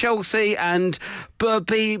 0-0 with Chelsea. And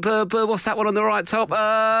what's that one on the right top?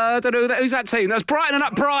 I don't know. Who's that team? That's Brighton and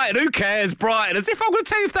up Brighton. Who cares, Brighton? As if I'm going to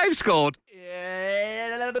tell you if they've scored.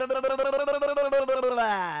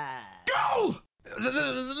 Goal!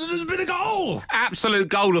 There's been a goal! Absolute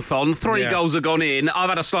goal-a-thon. 3 goals have gone in. I've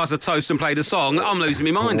had a slice of toast and played a song. I'm losing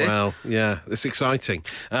my mind here. Well, yeah, it's exciting.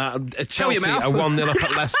 Chelsea your mouth. are 1-0 up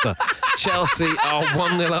at Leicester. Chelsea are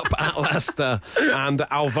 1-0 up at Leicester. And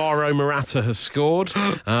Alvaro Morata has scored.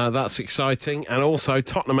 That's exciting. And also,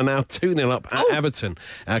 Tottenham are now 2-0 up at Everton.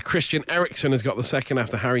 Christian Eriksen has got the second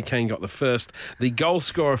after Harry Kane got the first. The goal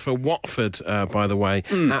scorer for Watford, by the way,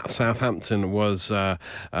 at Southampton was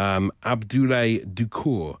Abdoulaye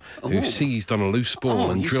Doucouré, who seized on a loose ball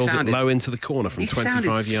and drilled it low into the corner from 25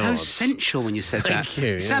 yards. You sounded so sensual when you said that. Thank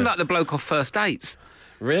you. You sound like the bloke off First Dates.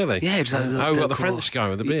 Really? Yeah. Just like, got the French guy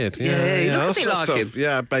with the beard. Yeah, you look a bit like him.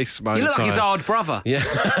 Yeah, based my You look like his entire- hard brother.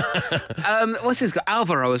 Yeah. What's his guy?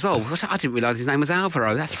 Alvaro as well. I didn't realise his name was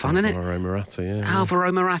Alvaro. That's fun, isn't it? Alvaro Morata, yeah.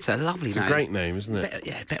 Alvaro Morata. Lovely It's name. a great name, isn't it?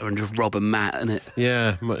 Better than just Rob and Matt, isn't it?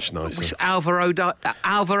 Yeah, much nicer. Which Alvaro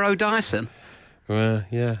Dyson. Well,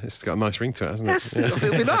 yeah, it's got a nice ring to it, hasn't it?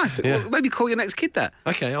 It'll be nice. Yeah. Well, maybe call your next kid that.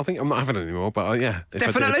 Okay, I think I'm not having it anymore, but yeah. if I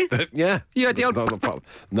Definitely? did, yeah. You had the old-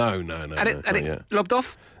 No. Had it lobbed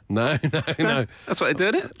off? No. That's what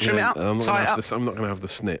they're doing it? Trim it up? I'm not Tie gonna it have up? I'm not going to have the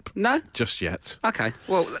snip. No? Just yet. Okay.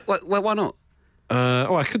 Well, why not?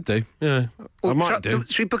 I could do. Yeah, I might do.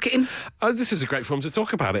 Should we book it in? This is a great form to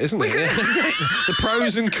talk about it, isn't it? The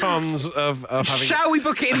pros and cons of having. Shall we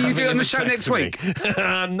book it in and you do it on the show next week?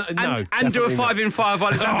 No. And do a 5 in 5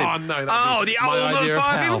 while it's happening. No. The ultimate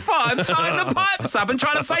 5 in 5. Tying the pipes up and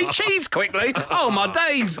trying to say cheese quickly. Oh, my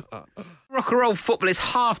days. Rock and roll football is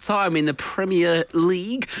half-time in the Premier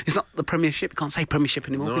League. It's not the Premiership. You can't say Premiership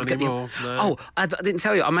anymore. Not anymore, no. Oh, I didn't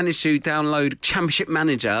tell you. I managed to download Championship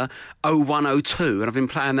Manager 0102, and I've been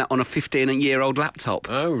playing that on a 15-year-old laptop.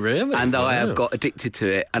 Oh, really? And I have got addicted to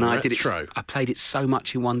it. And I did it. Retro. I played it so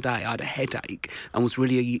much in one day. I had a headache and was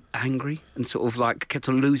really angry and sort of like kept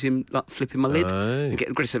on losing, like flipping my lid and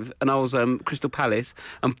getting aggressive. And I was Crystal Palace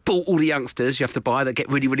and bought all the youngsters you have to buy that get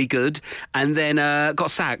really, really good, and then got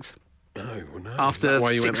sacked. No. After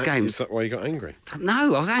 6 games. Is that why you got angry?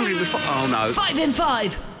 No, I was angry before. Oh, no. 5 in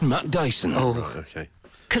 5. Matt Dyson. Oh, Right, okay.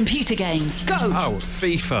 Computer games, go. Oh,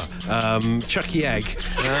 FIFA, Chucky Egg,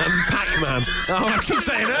 Pac-Man. Oh, I keep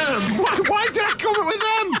saying Why did I come up with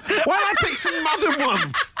them? Why did I pick some modern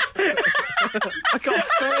ones? I got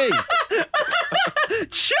 3.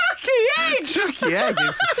 Chucky Egg! Chucky Egg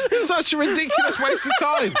is such a ridiculous waste of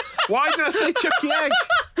time. Why did I say Chucky Egg?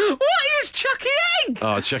 What is Chucky Egg?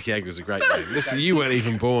 Oh, Chucky Egg was a great name. Listen, you weren't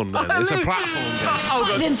even born then. It's a platform game.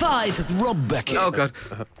 5 in 5. Rob Beckett. Oh, God.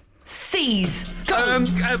 Seas, go.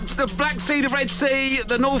 The Black Sea, the Red Sea,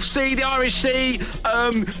 the North Sea, the Irish Sea,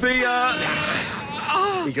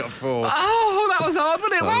 You got 4. Oh, that was hard,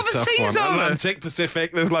 wasn't it? What That's a other tough seas one. are there? Atlantic,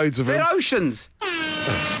 Pacific, there's loads of them. They're oceans.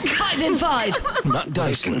 5 in 5. Matt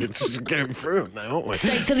Dyson. It's just going through them now, aren't we?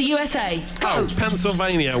 States of the USA, go. Oh,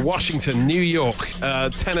 Pennsylvania, Washington, New York,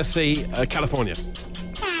 Tennessee, California.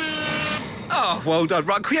 Oh, well done.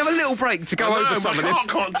 Right, can we have a little break to go over some of this? I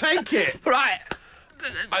can't take it. Right.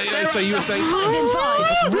 So you were saying 5 in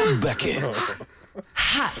 5. Rob Beckett.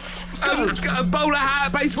 Hats, A bowler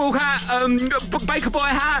hat, baseball hat, baker boy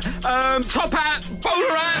hat, top hat,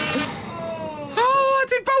 bowler hat. Oh, I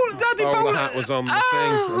did bowler. bowler hat was on the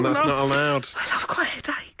thing, and that's not allowed. I've got a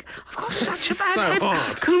headache. I've got such a bad So head.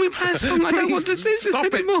 hard. Can we play a song? I don't want to do this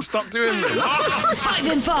Stop anymore. it. Stop doing this. 5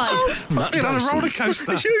 in 5. Matt You're on a Dyson. roller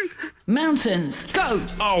coaster. Mountains, go.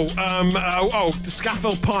 The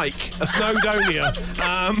Scaffold Pike, a Snowdonia.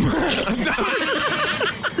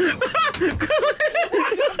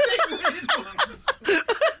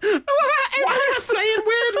 Why am I saying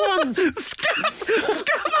weird ones?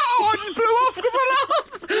 Oh, I just blew off because I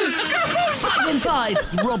laughed. 5 in 5.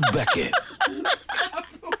 Rob Beckett.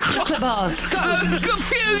 Chocolate bars. Go.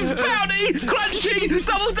 Confused, Bounty, Crunchy,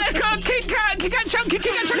 Double Decker, Kit Kat Chunky,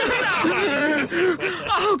 Kit Kat Chunky Peanut.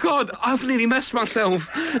 Oh, God, I've nearly messed myself.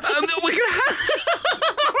 We can have...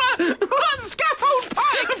 What? Scaffold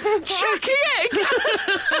pie? Chucky egg?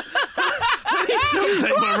 Don't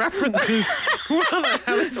take my references. What the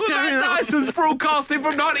hell is going on? Dyson's broadcasting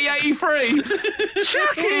from 1983.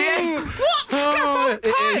 Chucky egg? What? Scaffold pie?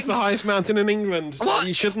 It is the highest mountain in England. So What?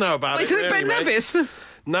 you should know about Is it. it Ben really, mate. Nevis?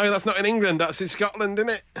 No, that's not in England. That's in Scotland, isn't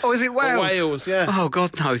it? Or is it Wales? Or Wales, yeah. Oh,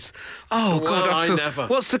 God knows. Oh, Well, God, I feel... never.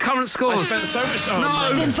 What's the current score? I spent so much time. No.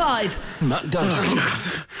 5 in 5. Matt Dyson.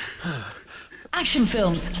 Action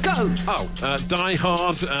films. Go. Oh, Die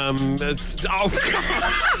Hard. Oh,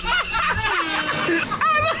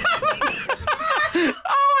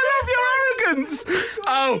 I love your arrogance.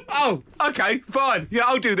 Oh, okay, fine. Yeah,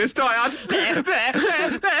 I'll do this. Die Hard.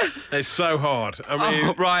 It's so hard. I mean,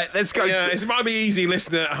 Oh, right, let's go. yeah, it might be easy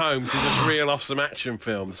listening at home to just reel off some action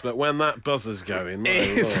films, but when that buzzer's going, my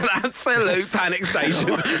It's Lord. an absolute panic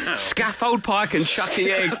station. Scaffold pike and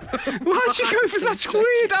Chucky egg. Why'd you go for such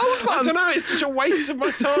weird old I ones? don't know, it's such a waste of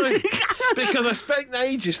my time. Because I spent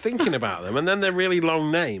ages thinking about them, and then they're really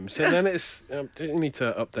long names, and then it's... I need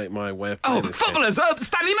to update my way of playing Oh, this game. footballers,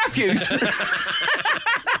 Stanley Matthews.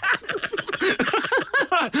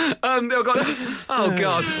 They've got... Oh,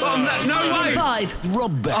 God. Oh, no 5 in way. 5.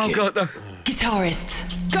 Rob Beckett. Oh, God, no.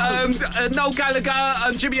 Guitarists. Go. Noel Gallagher,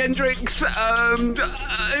 Jimi Hendrix,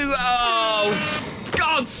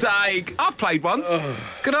 God's sake. I've played once.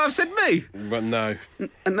 Could I have said me? But no.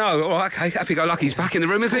 No, oh, okay. Happy-go-lucky's back in the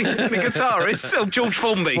room, is he? The guitarist. Still George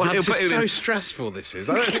Formby. Well, He'll it's put just him so in. stressful, this is.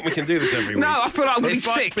 I don't think we can do this every week. No, I feel like I'm going to be It's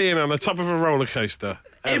like sick. being on the top of a roller coaster.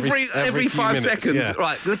 Every few 5 minutes, seconds. yeah.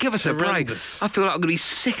 Right, give us a break. Horrendous. I feel like I'm going to be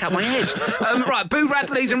sick out my head. Right, Boo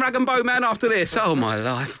Radley's and Rag and Bowman after this. Oh, my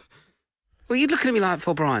life. What are you looking at me like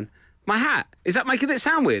for, Brian? My hat? Is that making it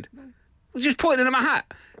sound weird? I was just pointing at my hat.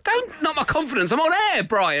 Don't knock my confidence. I'm on air,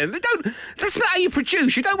 Brian. That's not how you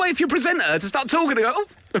produce. You don't wait for your presenter to start talking and go, oh,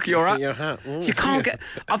 look at your hat. Your hat. You can't get...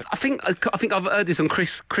 I think I've heard this on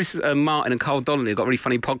Chris Martin and Carl Donnelly. They've got a really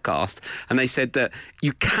funny podcast, and they said that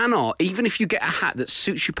you cannot, even if you get a hat that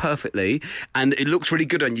suits you perfectly and it looks really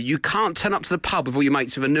good on you, you can't turn up to the pub with all your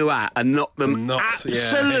mates with a new hat and knock them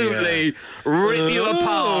absolutely rip you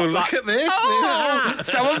apart. Look at this.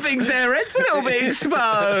 Someone thinks their head's a little bit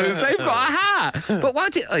exposed. They've got a hat. But why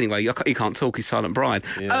did... Anyway, you can't talk. He's Silent Brian.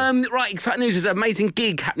 Yeah. Right, exciting news. There's an amazing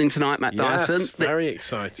gig happening tonight, Matt Dyson. Yes, very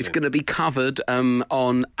exciting. It's going to be covered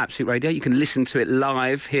on Absolute Radio. You can listen to it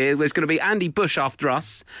live here. There's going to be Andy Bush after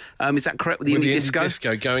us. Is that correct? With the Indie Disco?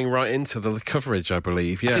 Disco going right into the coverage, I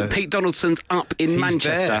believe. Yeah. I think Pete Donaldson's up in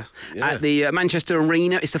Manchester at the Manchester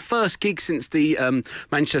Arena. It's the first gig since the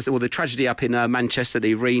the tragedy up in Manchester,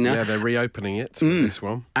 the Arena. Yeah, they're reopening it with this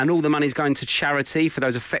one. And all the money's going to charity for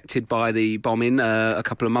those affected by the bombing a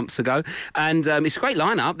couple of months ago. And it's a great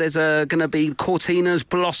lineup. There's going to be Cortinas,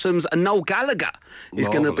 Blossoms, and Noel Gallagher is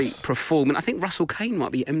going to be performing. I think Russell Kane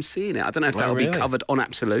might be emceeing it. I don't know if that'll be covered on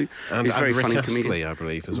Absolute. And, He's a very Rick funny Astley, comedian. I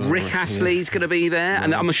believe, as well. Rick Astley's going to be there,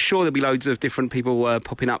 and I'm sure there'll be loads of different people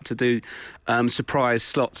popping up to do surprise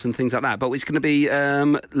slots and things like that. But it's going to be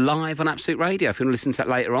live on Absolute Radio if you want to listen to that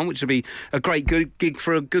later on, which will be a great good gig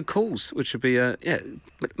for a good cause, which will be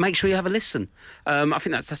make sure you have a listen. I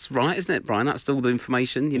think that's right, isn't it, Brian? That's all the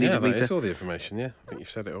information you need. Yeah, that is all the information. Yeah, I think you've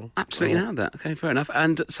said it all. Absolutely nailed that. Okay, fair enough.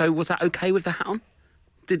 And so, was that okay with the hat on?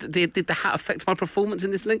 Did the hat affect my performance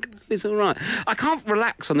in this link? It's all right. I can't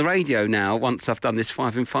relax on the radio now once I've done this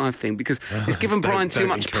 5 in 5 thing because it's given Brian too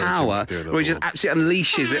much power where he just absolutely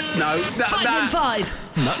unleashes it. No. 5 in 5.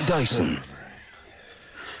 Matt Dyson.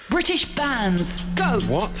 British bands. Go.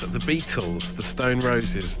 What? The Beatles, the Stone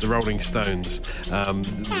Roses, the Rolling Stones,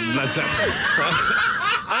 Led Zeppelin.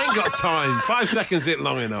 I ain't got time. 5 seconds isn't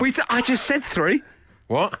long enough. I just said 3.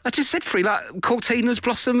 What? I just said 3, like Cortinas,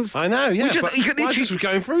 Blossoms. I know, yeah. Just, but I just was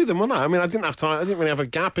going through them, wasn't I? I mean, I didn't have time. I didn't really have a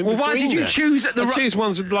gap in between. Well, why did you there. choose at the I choose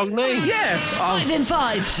ones with long names. Yeah. 5 in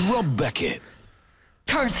 5. Rob Beckett.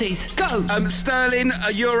 Currencies. Go. Sterling,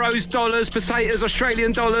 euros, dollars, pesetas,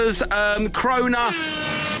 Australian dollars, krona.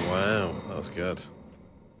 Wow, that was good.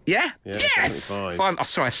 Yeah? Yeah, Yes! 5. Oh,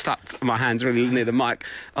 sorry, I slapped my hands really near the mic.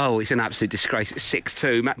 Oh, it's an absolute disgrace. It's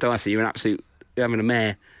 6-2. Matt Dyson, you're having a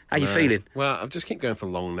mare. How you feeling? Well, I just keep going for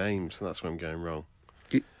long names, and that's where I'm going wrong.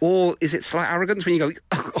 Or is it slight arrogance when you go,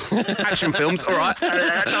 Action films, all right.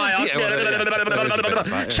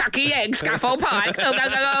 Chucky Egg, Scaffold Pike,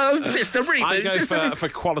 Sister I Reboot. go for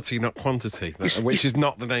quality, not quantity, which is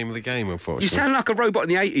not the name of the game, unfortunately. You sound like a robot in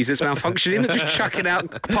the 80s that's malfunctioning and just chucking out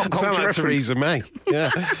pop I sound culture like reference. Theresa May.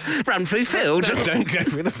 Yeah. Run through fields. Don't go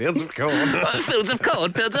through the fields of corn. Fields of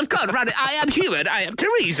corn, run it. I am human, I am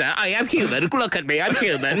Teresa, I am human. Look at me, I'm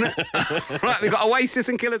human. Right, we've got Oasis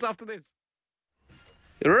and Killers after this.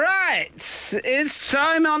 Right, it's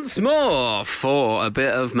time once more for a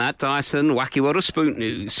bit of Matt Dyson Wacky World of Spoot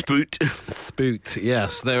news. Spoot,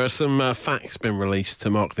 yes. There are some facts been released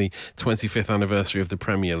to mark the 25th anniversary of the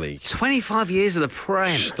Premier League. 25 years of the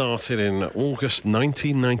Prem. Started in August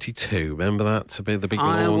 1992. Remember that to be the big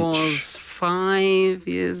I launch? was 5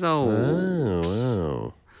 years old.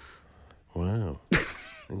 Oh, wow.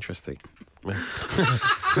 Interesting. Would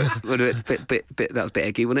have that was a bit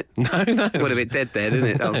eggy, wasn't it? No. Would have been dead there, didn't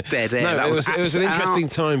it? That was dead air. No, That it was an interesting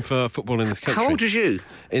time for football in this country. How old was you?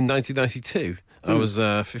 In 1992, I was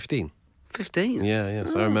 15. 15? Yeah,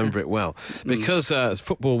 so I remember it well. Because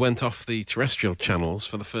football went off the terrestrial channels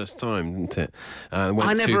for the first time, didn't it? Went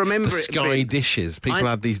I never to remember the it Sky being- dishes. People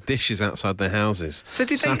had these dishes outside their houses. So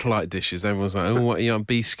did they- Satellite dishes. Everyone was like, oh, what are you on?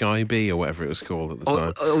 Sky B or whatever it was called at the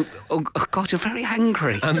time. Oh, God, you're very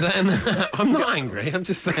angry. And then, I'm not angry, I'm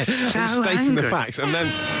just saying, I'm just stating the angry. facts. And then,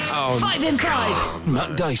 5 in 5.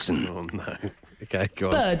 Matt Dyson. oh no. Okay, go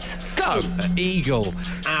on. Birds. Go. Eagle,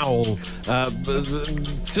 owl,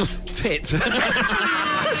 tit.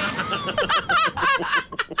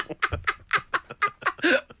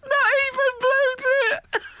 Not even blue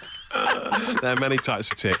tit. There are many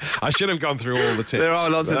types of tit. I should have gone through all the tits. There are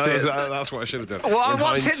lots of tits. That's what I should have done. What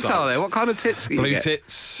In tits hindsight. are there? What kind of tits can you Blue get?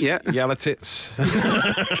 tits, Yeah. yellow tits. Can you?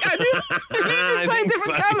 You just say think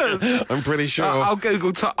different so. colours. I'm pretty sure. I'll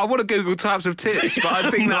Google. I want to Google types of tits, but I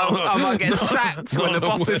think that I might get sacked when the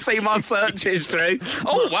bosses see my search history.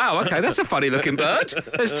 Oh wow, okay, that's a funny looking bird.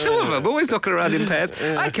 There's two of them, always looking around in pairs.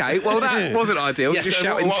 Okay, well that wasn't ideal. Yes, Just so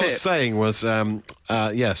shouting what I was tits. saying was,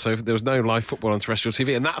 so there was no live football on terrestrial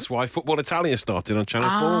TV, and that's why Football Italia started on Channel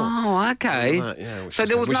 4. Oh, okay. So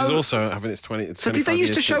there was which no. is also having its 20. So did they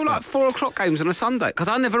used to show like 4 o'clock games on a Sunday? Because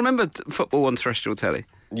I never remembered football on terrestrial telly.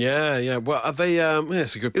 Yeah. Well, are they?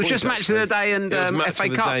 It's a good. It was point, just Match of the actually. Day and It was Match FA of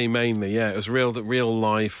the Cup. Day mainly. Yeah, it was real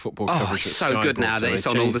live football coverage. it's that so Sky good brought, now so that they it's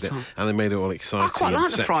on all the changed it, time. and they made it all exciting. I quite and like the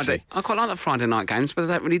sexy. Friday. I quite like the Friday night games, but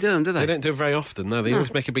they don't really do them, do they? They don't do it very often. No, they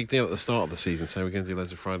always make a big deal at the start of the season. Say we're going to do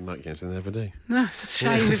loads of Friday night games, and they never do. No, it's a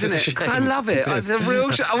shame, Yeah, isn't it's a it? Because I shame. love it. It is. It's a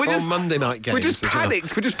real shame. Or Monday night games We're just as well.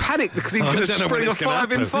 panicked. We're just panicked because he's I going to don't know when spring a it's gonna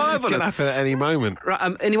 5 in happen. 5 It on can us. happen at any moment.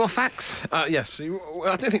 Right, any more facts? Yes. I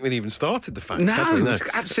don't think we'd even started the facts. had we? No,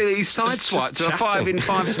 absolutely sideswiped to a 5 in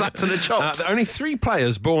 5 slap to the chops. Only 3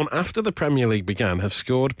 players born after the Premier League began have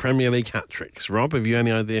scored Premier League hat-tricks. Rob, have you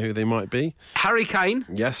any idea who they might be? Harry Kane.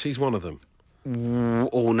 Yes, he's one of them.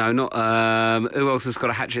 Oh, no, not... who else has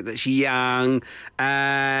got a hat-trick that's young?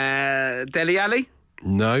 Dele Alli?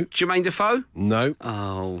 No. Jermaine Defoe? No.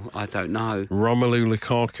 Oh, I don't know. Romelu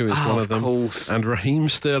Lukaku is one of them. course. And Raheem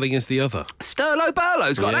Sterling is the other. Sterlo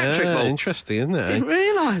Burlow's got an hat-trick ball. Interesting, isn't it? Didn't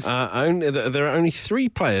realise. There are only 3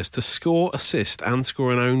 players to score, assist and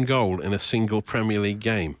score an own goal in a single Premier League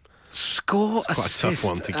game. Score, Quite assist. a tough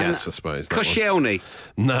one to guess, I suppose. that one. Koscielny.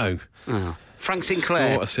 No. Frank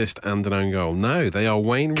Sinclair. Score, assist and an own goal. No, they are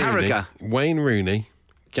Wayne Rooney,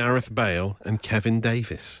 Gareth Bale and Kevin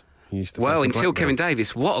Davis. Who used to play Well, for until Blackburn. Kevin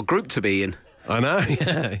Davis, what a group to be in. I know,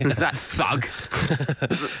 yeah. That thug.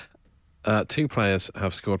 2 players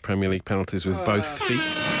have scored Premier League penalties with both feet.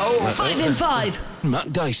 5 in 5.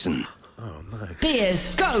 Matt Dyson.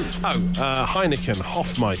 Beers. Go. Heineken,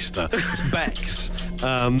 Hofmeister, Beck's,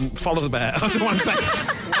 Follow the Bear. I don't want to say.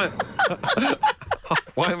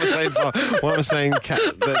 Why am I saying? Why am I saying the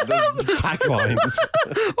taglines?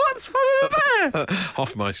 What's Follow the Bear?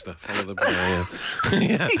 Hofmeister, Follow the Bear.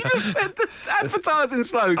 Yeah. You just said the advertising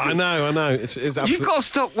slogan. I know. It's absolutely. You've got to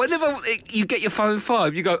stop. Whenever you get your phone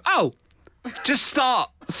 5, you go, oh, just start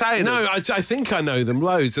saying No, them. I think I know them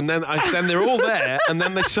loads, and then they're all there, and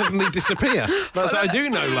then they suddenly disappear. That's I do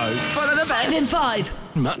know loads. Follow the Bear. 5 in 5.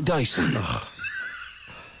 Matt Dyson.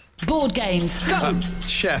 Board games. Go.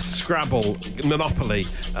 Chess, Scrabble, Monopoly,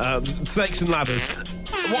 Snakes and Ladders.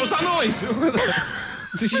 What was that noise?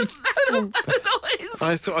 Did you?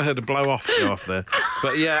 I thought I heard a blow off go off there,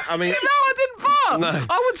 but yeah, I mean. No, I didn't fart. No.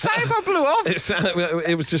 I would say if I blew off.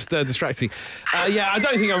 It was just distracting. Yeah, I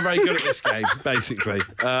don't think I'm very good at this game, basically.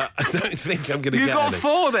 I don't think I'm going to You get got any.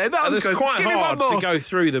 4 then. That And was it's good. quite Give me one hard more. to go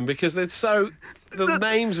through them because they're so... The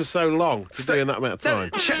names are so long to do in that amount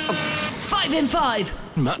of time. 5 in 5.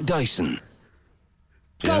 Matt Dyson.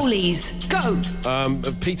 Goalies, go.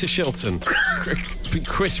 Peter Shilton,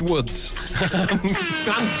 Chris Woods,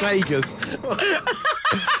 Dan Sagers.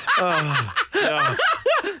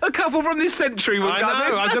 A couple from this century would I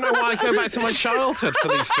know. I don't know why I go back to my childhood for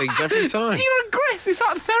these things every time. You regress. It's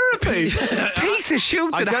like therapy. Peter Shilton,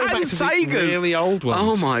 I go back Hans to the Sagers. really old ones.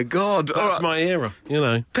 Oh my God! That's my era. You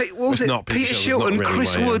know. What was It's it? not Peter Shilton's not Shilton, really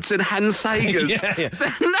Chris my era. Woods, and Hans Sagers. yeah.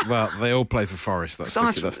 Well, they all play for Forest. That's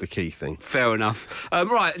the key thing. Fair enough.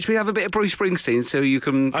 Right, should we have a bit of Bruce Springsteen so you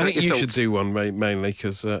can... I think your you thoughts? should do one mainly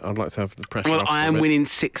because I'd like to have the pressure Well, off I for a am bit. winning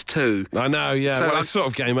 6-2. I know, yeah. So Well, it's sort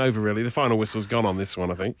of game over, really. The final whistle's gone on this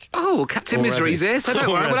one, I think. Oh, Captain Already. Misery's here, so don't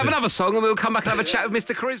worry. We'll have Already. another song and we'll come back and have a chat with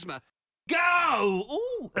Mr. Charisma. Go!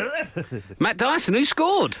 Ooh. Matt Dyson, who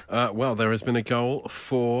scored? Well, there has been a goal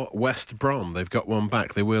for West Brom. They've got one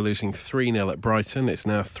back. They were losing 3-0 at Brighton. It's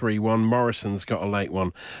now 3-1. Morrison's got a late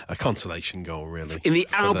one. A consolation goal, really. In the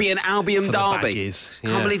for Albion for derby. the Baggies,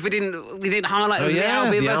 Can't yeah. believe we didn't highlight it. Oh, Was yeah, the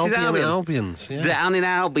Albion the versus Albion. Albions, yeah. Down in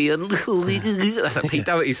Albion. That's a Pete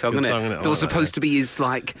Doherty song, Good isn't song, it? isn't it? I That was like that, supposed to be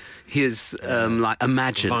his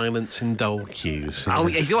Imagine. Violence in dole queues. Oh,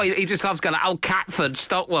 yeah. he just loves going, oh, Catford,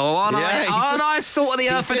 Stockwell, aren't Yeah, I sort of the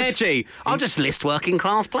earth and edgy? I'll just list working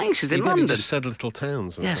class places in He London. just said little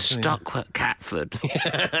towns. Or Yeah, something, Stockwell, Catford,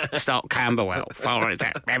 Stock Camberwell, Forest.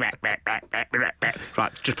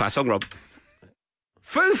 Right, just play a song, Rob.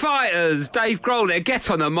 Foo Fighters, Dave Grohl there.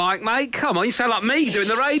 Get on the mic, mate. Come on, you sound like me doing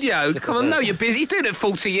the radio. Come on, no, you're busy. You're doing it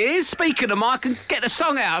 40 years. Speak of the mic and get the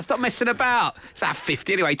song out. Stop messing about. It's about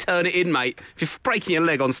 50 anyway. Turn it in, mate. If you're breaking your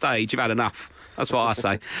leg on stage, you've had enough. That's what I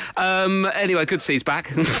say. Anyway, good to see he's back.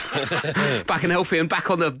 Back and healthy and back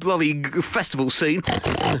on the bloody festival scene.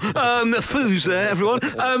 Foo's there, everyone.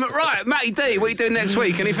 Right, Matty D, what are you doing next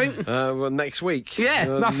week? Anything? Well, next week? Yeah,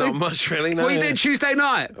 nothing. Not much, really, no. What are you doing Tuesday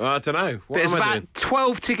night? I don't know. What There's am I about doing?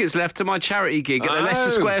 12 tickets left to my charity gig at the Leicester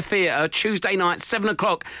Square Theatre, Tuesday night, 7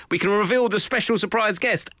 o'clock. We can reveal the special surprise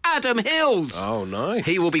guest, Adam Hills. Oh, nice.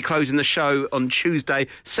 He will be closing the show on Tuesday,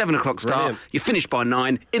 7 o'clock start. Brilliant. You're finished by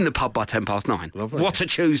 9, in the pub by 9:10. Lovely. What a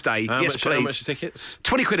Tuesday. How Yes, much, please. How much tickets?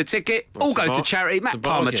 20 quid a ticket. That's All a goes to charity. it's a Matt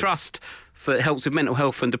Palmer bargain. Trust. For it helps with mental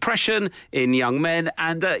health and depression in young men.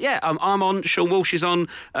 And I'm on, Sean Walsh is on,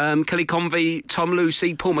 Kelly Convey, Tom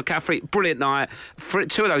Lucy, Paul McCaffrey. Brilliant night.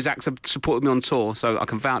 Two of those acts have supported me on tour, so I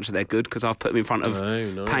can vouch that they're good because I've put them in front of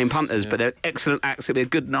paying punters. Yeah. But they're excellent acts. It'll be a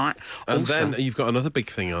good night. And Also, then you've got another big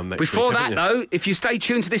thing on next before week, that, haven't you? though, if you stay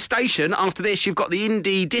tuned to this station, after this, you've got the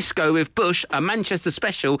Indie Disco with Bush, a Manchester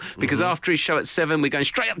special, because after his show at 7, we're going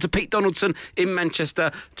straight up to Pete Donaldson in Manchester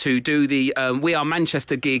to do the We Are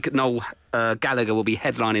Manchester gig. Noel Gallagher will be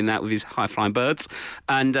headlining that with his High Flying Birds.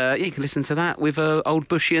 And you can listen to that with old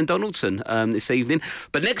Bushy and Donaldson this evening.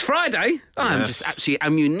 But next Friday, I'm just absolutely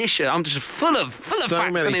ammunition. I'm just full of So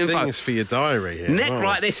facts many and info. things for your diary here.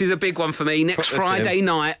 Right, this is a big one for me. Next Put this Friday in.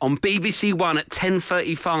 night on BBC One at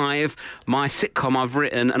 10:35, my sitcom I've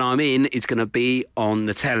written and I'm in is going to be on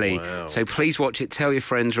the telly. Wow. So please watch it, tell your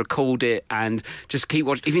friends, record it, and just keep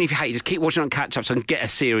watching. Even if you hate it, just keep watching on catch-ups and get a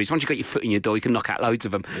series. Once you've got your foot in your door, you can knock out loads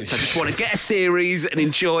of them. So I just want to get a series and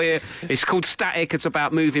enjoy it. It's called Static. It's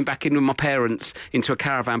about moving back in with my parents into a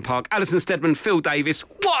caravan park. Alison Steadman, Phil Davis.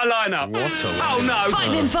 What a lineup! What a Oh lineup. no!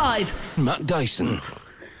 5 in 5. Matt Dyson.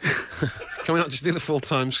 Can we not just do the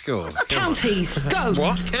full-time scores? Come on. Counties, go.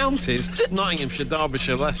 What? Counties? Nottinghamshire,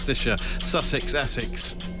 Derbyshire, Leicestershire, Sussex,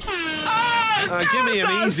 Essex. Give me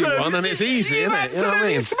an easy one, and it's easy, isn't it? You know what I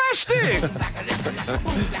mean? Smashed it!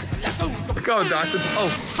 Go on, Dyson. Oh,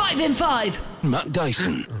 5 in 5. Matt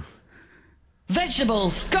Dyson.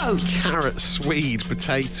 Vegetables, go. Carrot, swede,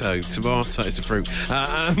 potato, tomato, it's a fruit,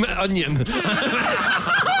 onion.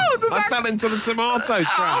 I fell into the tomato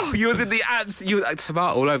trap. oh you did the abs. You had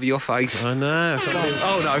tomato all over your face. I know.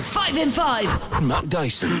 Oh no. 5 in 5. Matt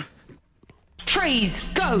Dyson. Trees,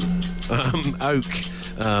 go. Oak,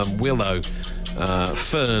 willow,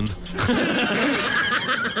 fern.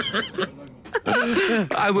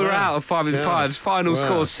 And we're out of 5 in 5. Final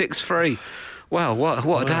score 6-3. Wow,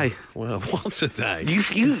 what a day. Well, what a day. You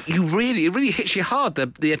really, it really hits you hard, the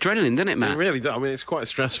adrenaline, doesn't it, Matt? It really does. I mean, it's quite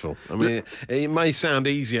stressful. I mean, it may sound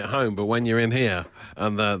easy at home, but when you're in here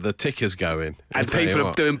and the tickers go in, And people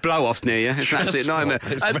are doing blow-offs near you. It's an absolute nightmare.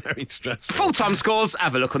 It's very stressful. Full-time scores,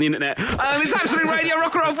 have a look on the internet. It's Absolute Radio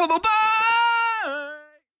Rock and Roll Football. Bye!